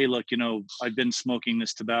I said, hey, look, I've been smoking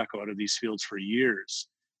this tobacco out of these fields for years,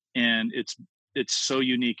 and it's so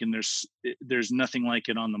unique, and there's nothing like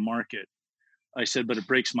it on the market. I said, but it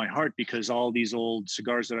breaks my heart because all these old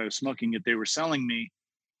cigars that I was smoking that they were selling me,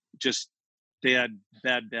 they had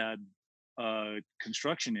bad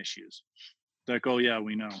construction issues. They're like, oh yeah,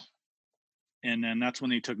 we know. And then that's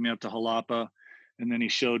when they took me up to Jalapa, and then he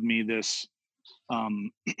showed me this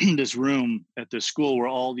this room at the school where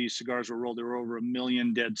all these cigars were rolled. There were over 1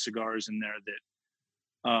 million dead cigars in there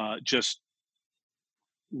that just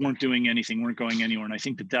weren't doing anything, weren't going anywhere. And I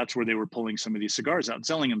think that's where they were pulling some of these cigars out and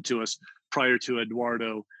selling them to us prior to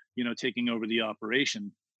Eduardo, taking over the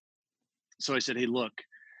operation. So I said, hey, look,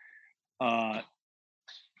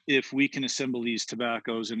 if we can assemble these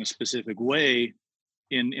tobaccos in a specific way,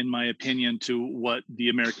 in my opinion, to what the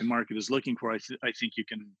American market is looking for, I think you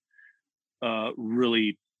can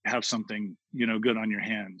really have something, good on your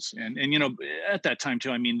hands. And at that time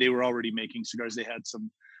too, I mean, they were already making cigars. They had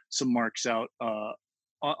some marks out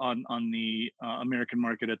on the American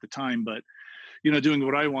market at the time, but doing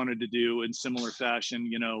what I wanted to do in similar fashion,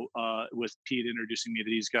 with Pete introducing me to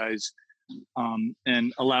these guys,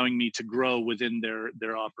 and allowing me to grow within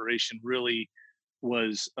their operation, really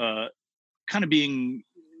was kind of being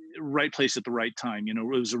right place at the right time. It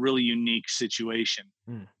was a really unique situation.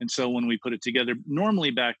 And so when we put it together,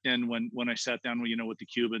 normally back then when I sat down with the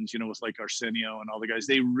Cubans, with like Arsenio and all the guys,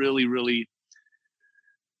 they really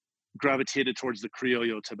gravitated towards the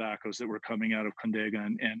Criollo tobaccos that were coming out of Condega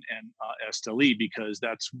and Esteli, because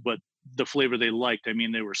that's what the flavor they liked. I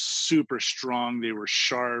mean, they were super strong, they were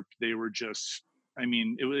sharp, they were just, I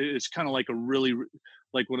mean, it's kind of like a really,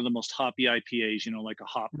 like one of the most hoppy IPAs, like a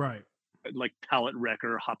hop, right, like Palate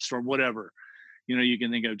Wrecker, Hop Storm, whatever, you can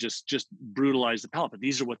think of, just brutalize the palate. But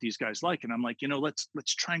these are what these guys like. And I'm like,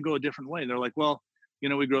 let's try and go a different way. They're like, well,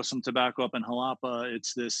 we grow some tobacco up in Jalapa.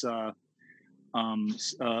 It's this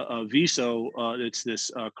Viso, it's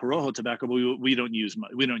this Corojo tobacco, but we don't use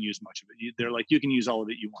much. We don't use much of it. They're like, you can use all of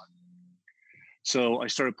it you want. So I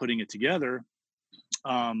started putting it together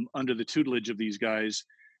under the tutelage of these guys,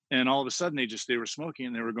 and all of a sudden they were smoking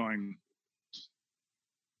and they were going,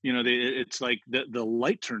 it's like the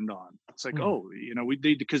light turned on. It's like,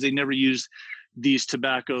 because they never used these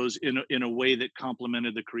tobaccos in a way that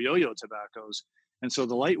complemented the Criollo tobaccos. And so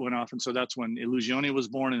the light went off. And so that's when Illusione was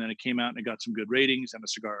born. And then it came out and it got some good ratings and a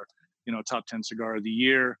cigar, top 10 cigar of the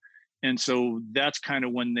year. And so that's kind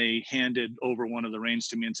of when they handed over one of the reins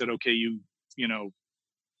to me and said, okay,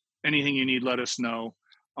 anything you need, let us know.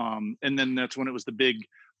 And then that's when it was the big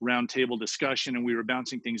round table discussion, and we were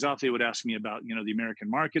bouncing things off. They would ask me about, the American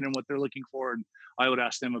market and what they're looking for. And I would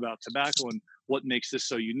ask them about tobacco and what makes this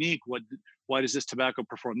so unique. Why does this tobacco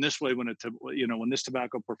perform this way when when this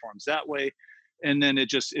tobacco performs that way? And then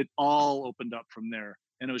it all opened up from there.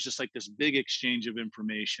 And it was just like this big exchange of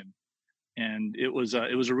information. And it was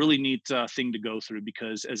a really neat thing to go through,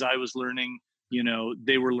 because as I was learning,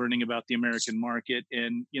 they were learning about the American market,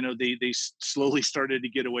 and, they slowly started to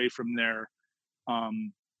get away from their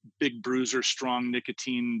big bruiser, strong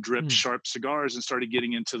nicotine drip, sharp cigars, and started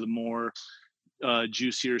getting into the more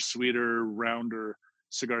juicier, sweeter, rounder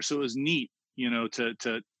cigars. So it was neat,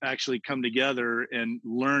 to actually come together and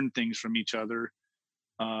learn things from each other.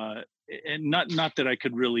 And not that I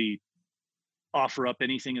could really offer up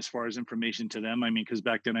anything as far as information to them. I mean, because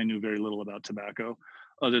back then I knew very little about tobacco,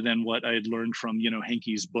 other than what I had learned from,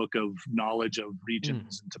 Henke's book of knowledge of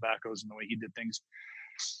regions and tobaccos and the way he did things.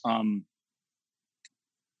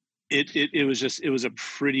 It was a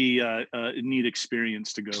pretty neat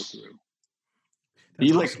experience to go through.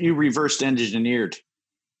 You reversed engineered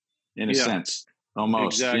in a sense,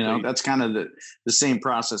 almost. Exactly. That's kind of the same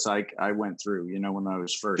process I went through. When I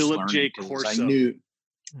was first Philip learning. J. Corso. I knew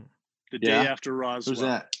the day after Roswell. Who's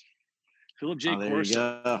that? Philip J.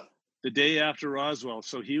 Corso. The day after Roswell.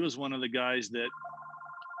 So he was one of the guys that.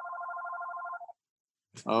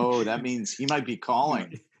 Oh, that means he might be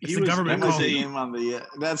calling. It's the government calling.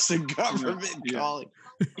 That's the government calling.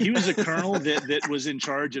 He was a colonel that was in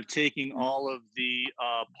charge of taking all of the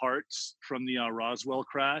parts from the Roswell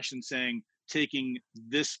crash and taking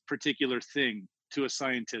this particular thing to a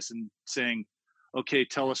scientist and saying, okay,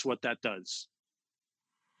 tell us what that does.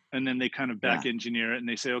 And then they kind of back engineer it and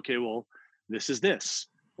they say, okay, well, this is this.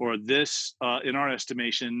 or this, in our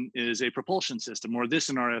estimation, is a propulsion system, or this,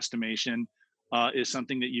 in our estimation, is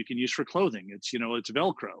something that you can use for clothing. It's, it's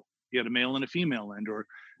Velcro. You got a male and a female end, or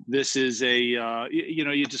this is a,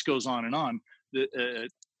 it just goes on and on.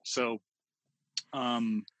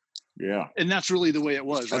 Yeah. And that's really the way it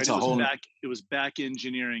was, That's right? It was back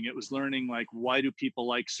engineering. It was learning, like, why do people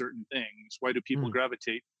like certain things? Why do people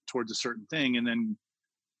gravitate towards a certain thing? And then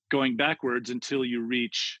going backwards until you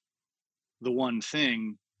reach the one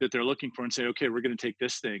thing that they're looking for and say, okay, we're going to take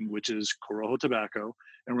this thing, which is Corojo tobacco,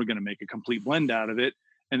 and we're going to make a complete blend out of it.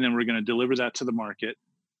 And then we're going to deliver that to the market,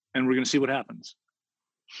 and we're going to see what happens.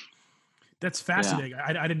 That's fascinating.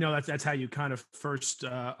 Yeah. I didn't know that's how you kind of first.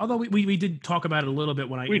 Although we did talk about it a little bit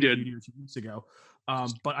when I interviewed you 2 weeks ago.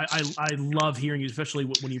 But I love hearing you, especially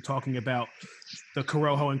when you're talking about the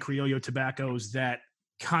Corojo and Criollo tobaccos that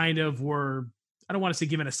kind of were, I don't want to say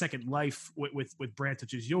given a second life with brands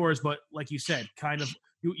such as yours, but like you said, kind of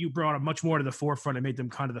you brought them much more to the forefront and made them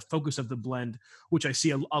kind of the focus of the blend, which I see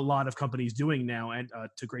a lot of companies doing now, and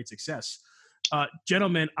to great success.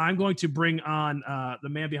 Gentlemen, I'm going to bring on the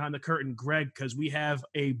man behind the curtain, Greg, because we have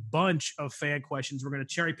a bunch of fan questions. We're going to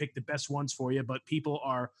cherry pick the best ones for you, but people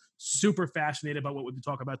are super fascinated about what we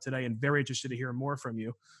talk about today and very interested to hear more from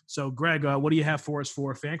you. So, Greg, what do you have for us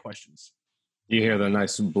for fan questions? You hear the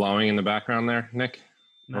nice blowing in the background there, Nick?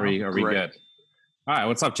 No. Are we good? All right,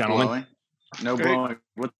 what's up, gentlemen? Blowing? No blowing.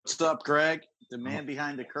 What's up, Greg? The man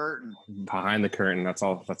behind the curtain. Behind the curtain. That's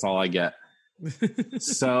all I get.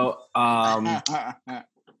 So, are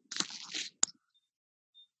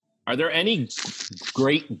there any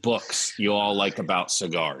great books you all like about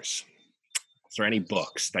cigars? Is there any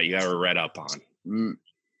books that you ever read up on?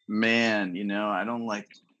 Man, I don't like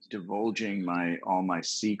divulging all my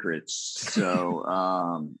secrets.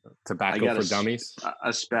 So, Tobacco for Dummies?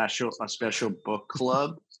 A special book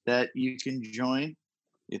club that you can join.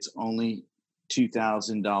 It's only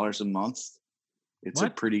 $2,000 a month. It's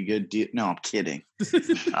a pretty good deal. No, I'm kidding.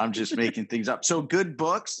 I'm just making things up. So good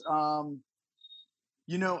books. I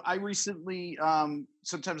recently,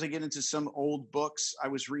 sometimes I get into some old books. I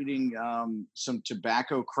was reading some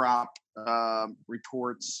tobacco crop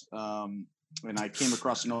reports, and I came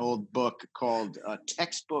across an old book called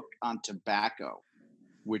Textbook on Tobacco,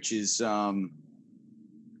 which is from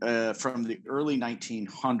the early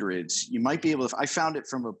 1900s. You might be able to, I found it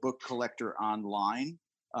from a book collector online.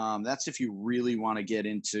 That's if you really want to get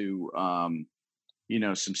into,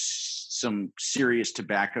 some serious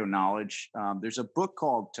tobacco knowledge. There's a book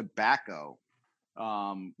called Tobacco,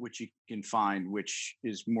 which you can find, which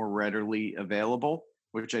is more readily available,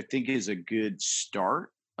 which I think is a good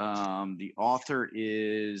start. The author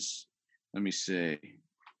is, let me see.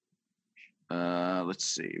 Let's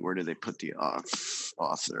see. Where do they put the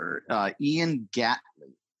author? Ian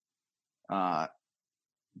Gatley. Gatley.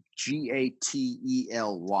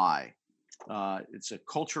 It's a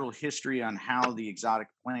cultural history on how the exotic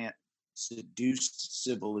plant seduced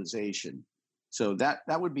civilization. So that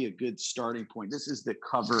would be a good starting point. This is the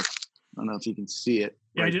cover. I don't know if you can see it.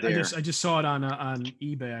 Yeah, right I just saw it on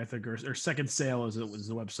eBay, I think, or Second Sale as it was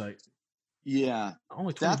the website. Yeah,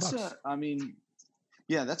 only $20.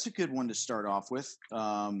 That's a good one to start off with.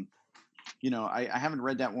 I haven't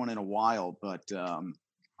read that one in a while, but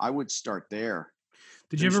I would start there.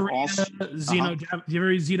 Did you ever read Zeno? Did you ever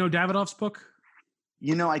read Zeno Davidoff's book?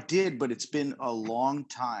 I did, but it's been a long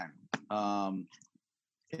time.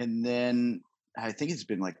 And then I think it's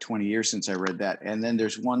been like 20 years since I read that. And then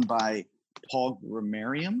there's one by Paul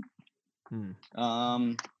Grammarium,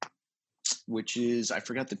 which is, I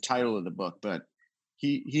forgot the title of the book, but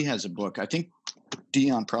he has a book. I think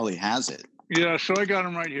Dion probably has it. Yeah, so I got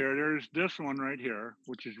him right here. There's this one right here,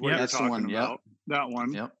 which is what you're talking about. That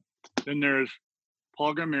one. Yep. Then there's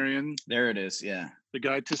Paul Grammarian. There it is. Yeah. The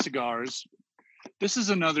Guide to Cigars. This is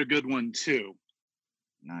another good one too.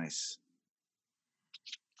 Nice.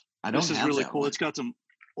 This is really cool. It's got some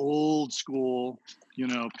old school,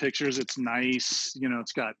 pictures. It's nice.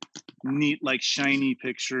 It's got neat, like shiny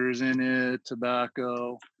pictures in it.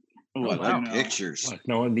 Tobacco. Oh, I like pictures. Like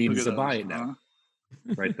no one needs to buy it now.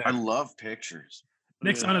 Right there. I love pictures.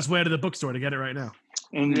 Nick's on his way to the bookstore to get it right now.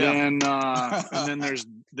 And then there's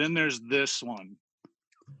this one.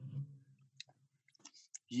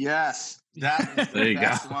 Yes, that's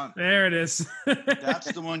the one. There it is.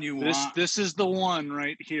 That's the one you want. This is the one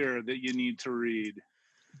right here that you need to read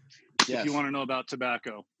if you want to know about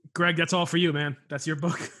tobacco. Greg, that's all for you, man. That's your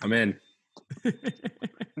book. I'm in. The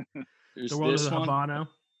World of the Habano.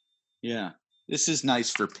 Yeah, this is nice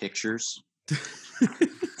for pictures.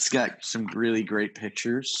 It's got some really great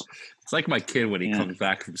pictures. It's like my kid when he Yeah. comes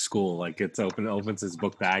back from school. Like opens his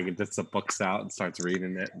book bag and gets the books out and starts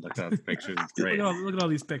reading it and looks at the pictures. It's Look great. at all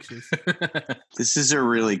these pictures. This is a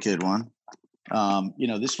really good one.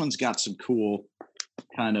 This one's got some cool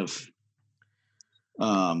kind of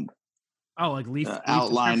Like leaf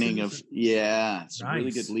outlining of descriptions? some really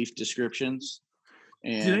Nice. good leaf descriptions. Do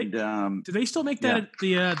And Do they still make that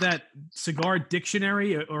that cigar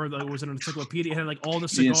dictionary, or was it an encyclopedia? It had like all the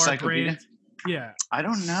The cigar encyclopedia? brands. Yeah. I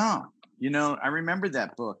don't know. I remember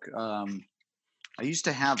that book. I used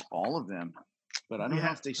to have all of them, but I don't know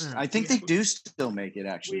if they. I think they do still make it.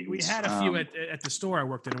 Actually, We had a few at the store I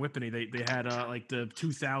worked in Whippany. They had like the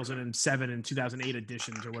 2007 and 2008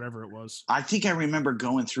 editions or whatever it was. I think I remember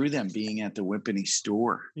going through them, being at the Whippany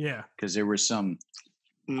store Yeah. because there were some.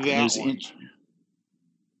 That those one. in-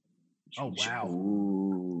 Oh wow.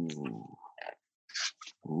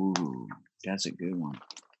 Ooh, that's a good one.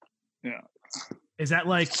 Is that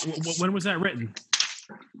like when was that written?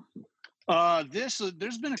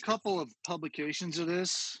 There's been a couple of publications of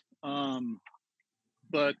this,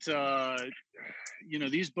 but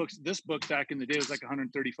these books. This book back in the day was like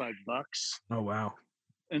 $135, Oh wow.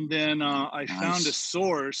 and then I found a Nice.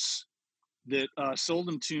 source that sold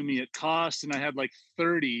them to me at cost, and I had like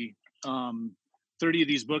 30 of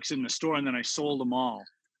these books in the store, and then I sold them all.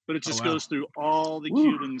 But it just wow. goes through all the Woo.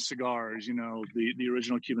 Cuban cigars, the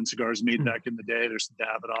original Cuban cigars made back in the day. There's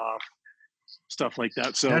Davidoff, stuff like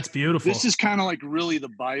that. So That's beautiful. this is kind of like really the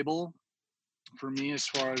Bible for me as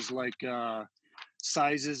far as like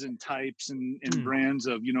sizes and types and brands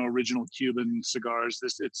of original Cuban cigars.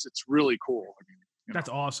 It's really cool. I mean, That's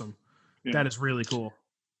awesome. Yeah. That is really cool.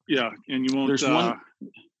 yeah, and you won't. There's one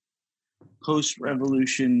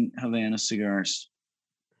post-revolution Havana cigars.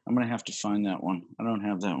 I'm gonna have to find that one. I don't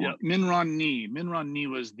have that Yeah, one. Minron Ni. Minron Ni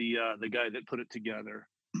was the guy that put it together,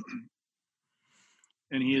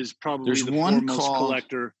 and he is probably There's the one foremost called-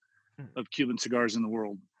 collector of Cuban cigars in the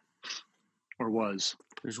world, or was.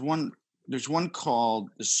 There's one called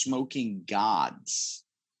the Smoking Gods.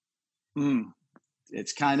 Mm.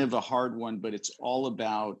 It's kind of a hard one, but it's all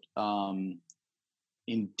about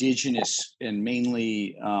indigenous and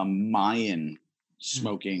mainly Mayan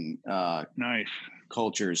smoking Nice.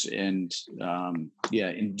 cultures and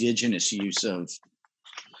indigenous use of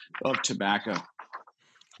tobacco,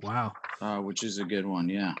 Wow. which is a good one.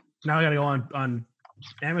 Yeah. Now I got to go on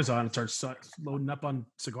Amazon and start loading up on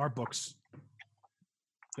cigar books.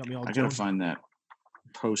 Got me all I gotta jonesed. find that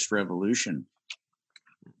post-revolution.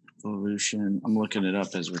 Evolution. I'm looking it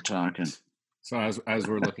up as we're talking. So as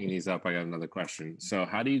we're looking these up, I got another question. So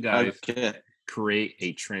how do you guys Okay. create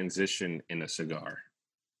a transition in a cigar?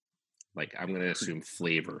 Like I'm going to assume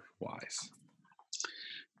flavor wise.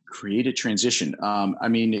 Create a transition.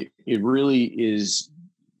 It really is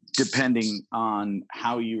depending on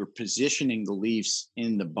how you're positioning the leaves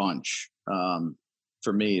in the bunch.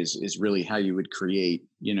 For me, is really how you would create,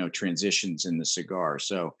 transitions in the cigar.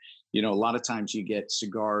 So, a lot of times you get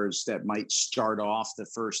cigars that might start off the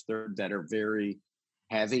first third that are very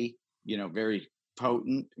heavy, very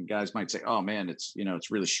potent. And guys might say, "Oh man, it's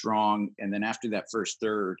really strong," and then after that first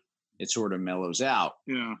third, it sort of mellows out.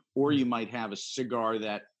 Yeah. Or you might have a cigar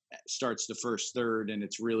that starts the first third and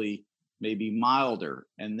it's really maybe milder,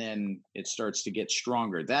 and then it starts to get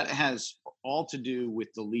stronger. That has all to do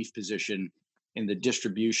with the leaf position and the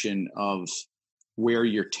distribution of where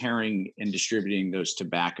you're tearing and distributing those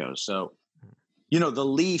tobaccos. So, the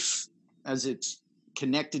leaf, as it's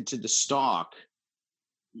connected to the stalk,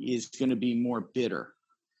 is going to be more bitter.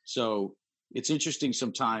 So it's interesting.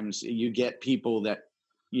 Sometimes you get people that,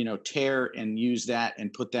 tear and use that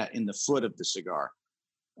and put that in the foot of the cigar,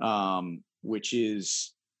 which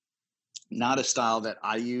is not a style that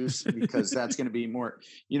I use because that's going to be more,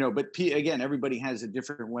 but again, everybody has a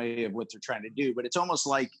different way of what they're trying to do, but it's almost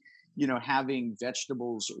like, having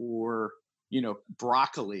vegetables or,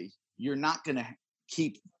 broccoli. You're not going to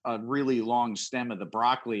keep a really long stem of the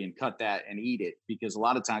broccoli and cut that and eat it, because a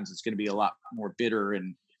lot of times it's going to be a lot more bitter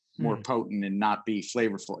and more potent and not be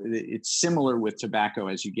flavorful. It's similar with tobacco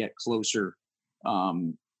as you get closer,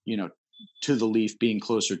 to the leaf, being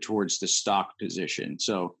closer towards the stalk position.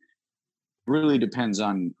 So it really depends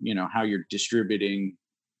on, how you're distributing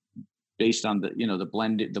based on the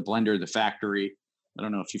blender, the factory. I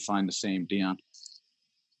don't know if you find the same, Dion.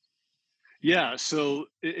 Yeah, so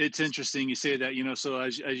it's interesting you say that, so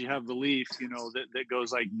as you have the leaf, that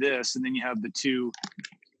goes like this, and then you have the two,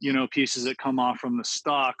 pieces that come off from the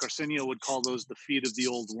stalk. Arsenio would call those the feet of the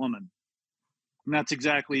old woman. And that's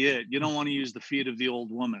exactly it. You don't want to use the feet of the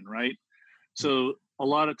old woman, right? So a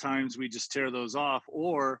lot of times we just tear those off,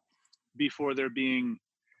 or before they're being,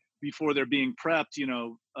 before they're being prepped,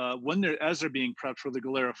 as they're being prepped for the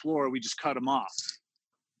Galera Flora, we just cut them off,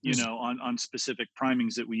 on specific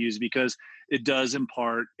primings that we use, because it does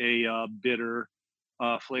impart a bitter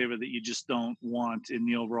flavor that you just don't want in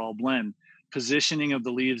the overall blend. Positioning of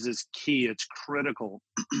the leaves is key. It's critical.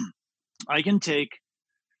 I can take,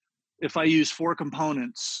 if I use 4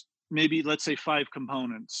 components, maybe let's say 5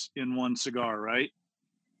 components in one cigar, right?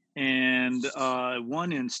 And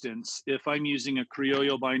one instance, if I'm using a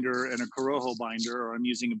Criollo binder and a Corojo binder, or I'm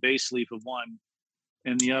using a base leaf of one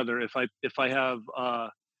and the other, if I have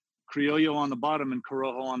Criollo on the bottom and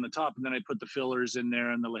Corojo on the top, and then I put the fillers in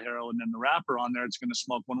there and the Ligero and then the wrapper on there, it's going to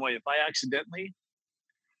smoke one way. If I accidentally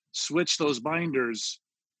switch those binders,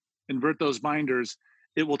 invert those binders,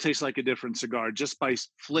 it will taste like a different cigar just by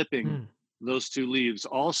flipping those 2 leaves.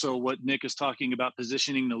 Also, what Nick is talking about,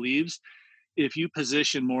 positioning the leaves, if you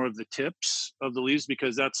position more of the tips of the leaves,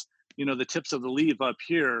 because that's, the tips of the leaf up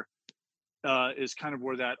here is kind of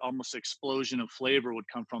where that almost explosion of flavor would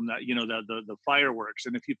come from, that, the fireworks.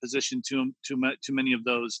 And if you position too many of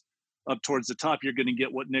those up towards the top, you're going to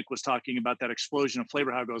get what Nick was talking about, that explosion of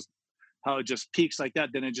flavor, how it just peaks like that.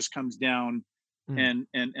 Then it just comes down and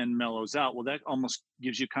mellows out. Well, that almost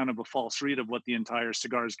gives you kind of a false read of what the entire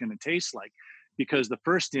cigar is going to taste like, because the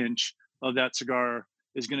first inch of that cigar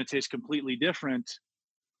is going to taste completely different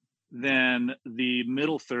than the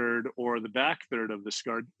middle third or the back third of the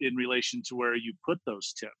cigar in relation to where you put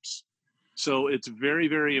those tips. So it's very,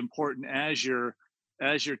 very important as you're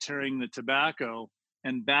tearing the tobacco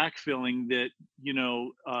and backfilling that,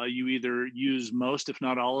 you either use most, if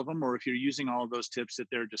not all of them, or if you're using all of those tips, that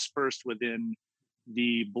they're dispersed within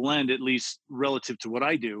the blend, at least relative to what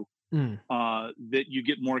I do, that you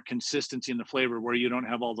get more consistency in the flavor, where you don't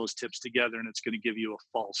have all those tips together, and it's going to give you a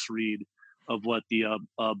false read of what the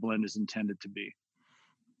blend is intended to be.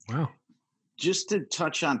 Wow. Just to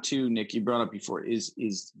touch on too, Nick, you brought up before,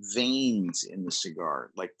 is veins in the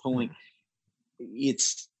cigar, like pulling.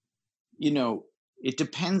 It's, it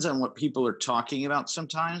depends on what people are talking about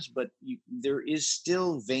sometimes, but there is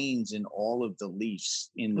still veins in all of the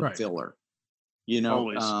leaves in the filler.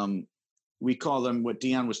 Always. We call them, what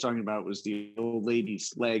Dion was talking about was the old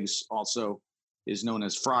lady's legs, also is known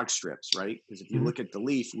as frog strips, right? Because if you look at the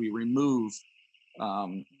leaf, we remove a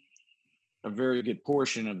very good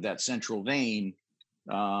portion of that central vein,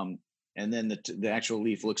 and then the actual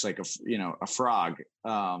leaf looks like a frog.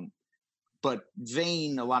 But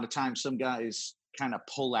vein, a lot of times, some guys kind of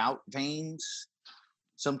pull out veins.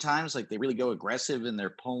 Sometimes, like, they really go aggressive and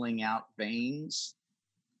they're pulling out veins.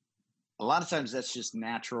 A lot of times that's just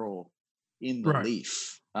natural in the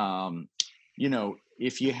leaf.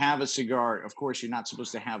 If you have a cigar, of course, you're not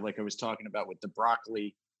supposed to have, like I was talking about with the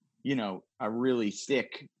broccoli, a really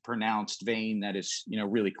thick, pronounced vein that is,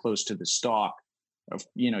 really close to the stalk.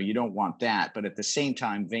 You don't want that. But at the same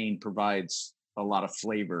time, vein provides a lot of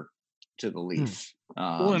flavor to the leaf.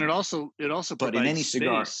 And it also but provides in any space.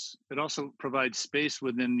 cigar, it also provides space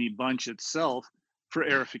within the bunch itself for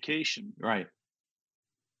aerification. Right.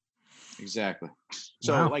 Exactly.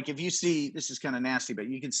 So like, if you see, this is kind of nasty, but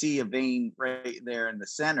you can see a vein right there in the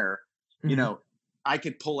center, I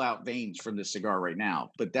could pull out veins from the cigar right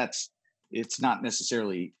now, but it's not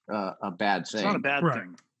necessarily a bad thing. It's not a bad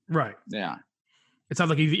thing. Right. Yeah. It's not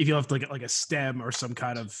like if you have like a stem or some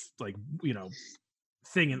kind of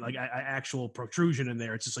thing and like actual protrusion in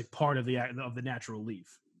there. It's just like part of the natural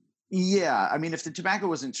leaf. Yeah, I mean, if the tobacco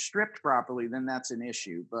wasn't stripped properly, then that's an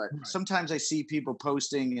issue. But sometimes I see people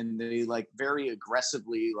posting and they like very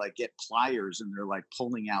aggressively like get pliers and they're like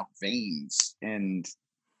pulling out veins. And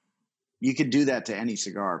you could do that to any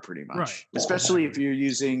cigar pretty much, especially if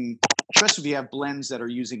you have blends that are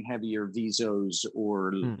using heavier Vizos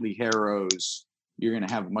or Ligeros, you're going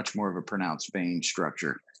to have much more of a pronounced vein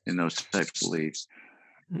structure in those types of leaves.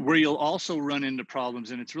 Where you'll also run into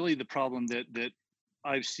problems, and it's really the problem that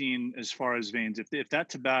I've seen as far as veins. If that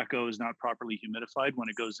tobacco is not properly humidified when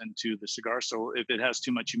it goes into the cigar, so if it has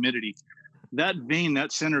too much humidity, that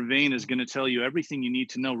center vein is going to tell you everything you need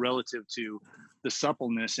to know relative to the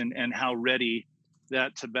suppleness and how ready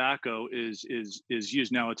that tobacco is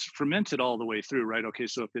used. Now, it's fermented all the way through, right? Okay,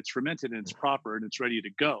 so if it's fermented and it's proper and it's ready to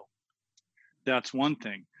go, that's one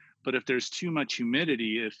thing. But if there's too much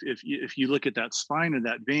humidity, if you look at that spine of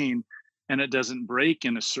that vein and it doesn't break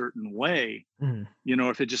in a certain way,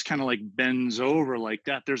 if it just kind of like bends over like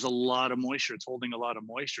that, there's a lot of moisture. It's holding a lot of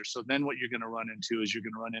moisture. So then what you're going to run into is you're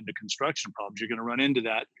going to run into construction problems. You're going to run into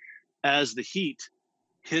that as the heat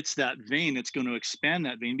hits that vein, it's going to expand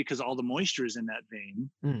that vein because all the moisture is in that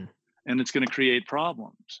vein. And it's going to create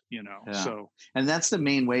problems, Yeah. So, and that's the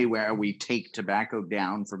main way where we take tobacco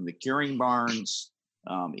down from the curing barns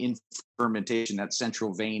in fermentation, that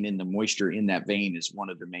central vein in the moisture in that vein is one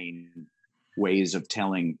of the main ways of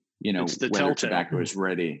telling, It's the whether telltale. tobacco is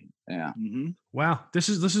ready. Yeah. Mm-hmm. Wow, this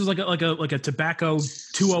is like a tobacco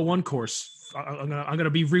 201 course. I'm gonna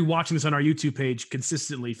be rewatching this on our YouTube page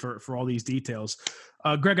consistently for all these details.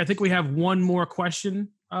 Greg, I think we have one more question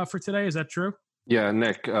for today. Is that true? Yeah,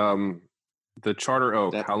 Nick. The Charter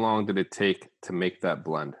Oak. That- How long did it take to make that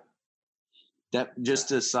blend? That,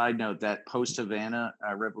 just a side note, that post Havana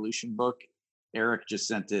Revolution book, Eric just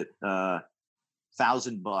sent it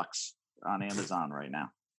 $1,000 on Amazon right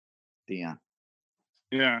now. Dion.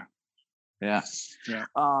 Yeah, Yeah. Yeah.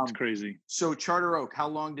 Um, it's crazy. so Charter Oak, how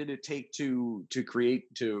long did it take to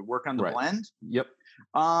work on the Right. blend? Yep.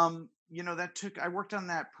 I worked on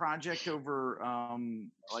that project over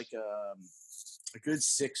like a good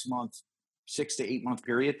 6 to 8 month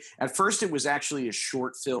period. At first, it was actually a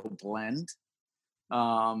short fill blend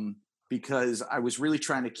because I was really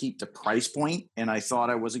trying to keep the price point, and I thought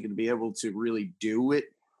I wasn't going to be able to really do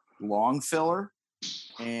it long filler.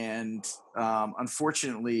 And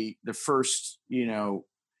unfortunately, the first, I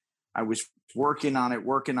was working on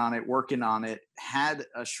it, had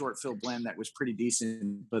a short fill blend that was pretty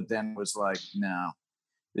decent, but then was like, no,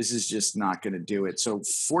 this is just not going to do it. So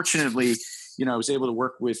fortunately, I was able to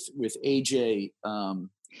work with AJ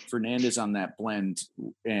Fernandez on that blend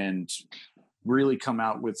and really come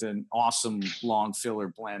out with an awesome long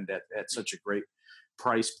filler blend at such a great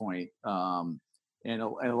price point. And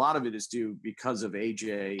a lot of it is due because of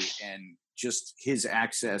AJ and just his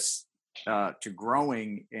access to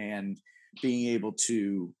growing and being able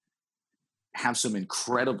to have some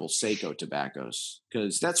incredible Seiko tobaccos,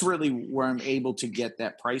 because that's really where I'm able to get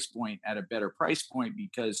that price point at a better price point,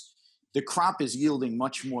 because the crop is yielding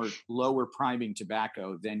much more lower priming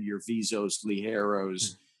tobacco than your Vizos,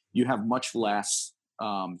 Ligeros. You have much less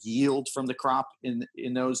yield from the crop in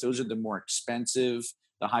those. Those are the more expensive.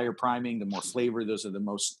 The higher priming, the more flavor. Those are the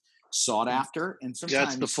most sought after. And sometimes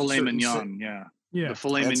That's the filet mignon. Yeah. The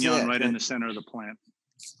filet That's mignon it. right in the center of the plant.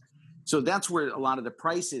 So that's where a lot of the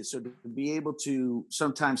price is. So to be able to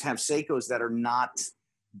sometimes have Seikos that are not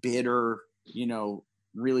bitter,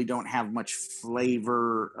 really don't have much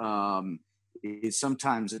flavor, is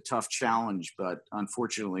sometimes a tough challenge. But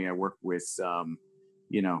unfortunately, I work with,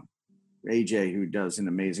 AJ, who does an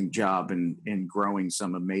amazing job in growing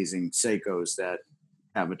some amazing Seikos that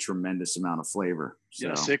have a tremendous amount of flavor. So,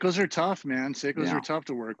 Yeah, Seikos are tough, man. Seikos are tough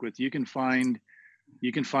to work with. You can find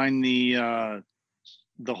the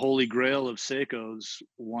holy grail of Seikos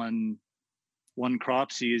one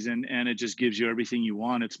crop season, and it just gives you everything you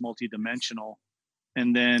want. It's multidimensional.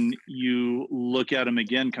 And then you look at them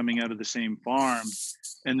again coming out of the same farm,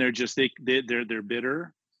 and they're just they're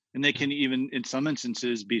bitter, and they can even in some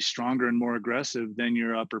instances be stronger and more aggressive than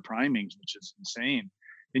your upper primings, which is insane.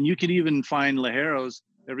 And you can even find Ligeros.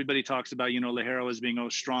 Everybody talks about, Ligero as being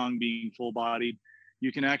strong, being full bodied.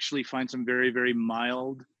 You can actually find some very, very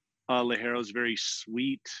mild Ligeros, very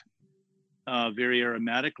sweet, very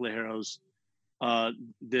aromatic Ligeros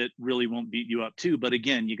that really won't beat you up too. But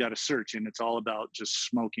again, you got to search, and it's all about just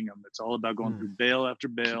smoking them. It's all about going through bale after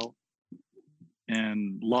bale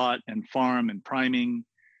and lot and farm and priming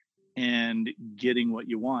and getting what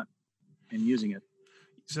you want and using it.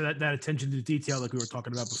 So that attention to detail, like we were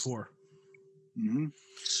talking about before. Mm-hmm.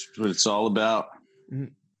 that's what it's all about.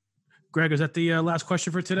 Greg, is that the last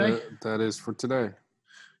question for today? That is for today.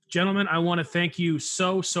 Gentlemen, I want to thank you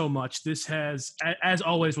so much. This has, as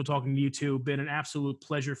always, we're talking to you two, been an absolute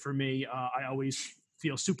pleasure for me. I always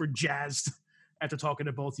feel super jazzed after talking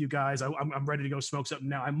to both you guys. I'm ready to go smoke something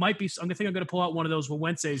now. I'm going to pull out one of those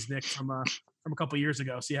Wednesdays, Nick, from a couple of years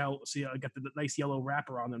ago. See how I got the nice yellow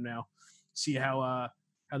wrapper on them now. See how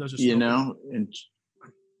those are smoking. And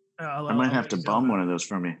I might have to bum one of those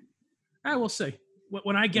from you. We'll see.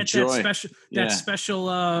 When I get Enjoy. that special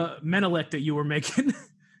Menelik that you were making,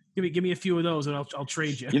 give me a few of those, and I'll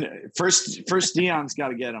trade you. First Dion's got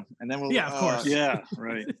to get them, and then we'll. Yeah, of course. Yeah,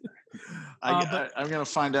 right. I'm gonna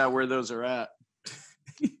find out where those are at.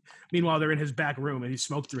 Meanwhile, they're in his back room, and he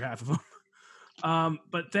smoked through half of them.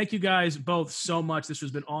 But thank you guys both so much. This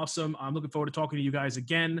has been awesome. I'm looking forward to talking to you guys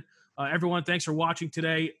again. Everyone, thanks for watching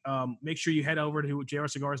today. Make sure you head over to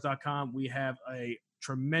jrcigars.com. We have a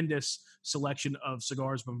tremendous selection of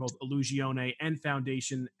cigars from both Illusione and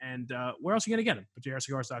Foundation. And where else are you going to get them? But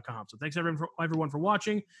jrcigars.com. So thanks everyone for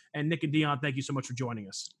watching. And Nick and Dion, thank you so much for joining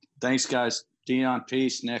us. Thanks, guys. Dion,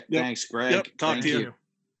 peace. Nick, thanks. Greg, Talk thank to you. you.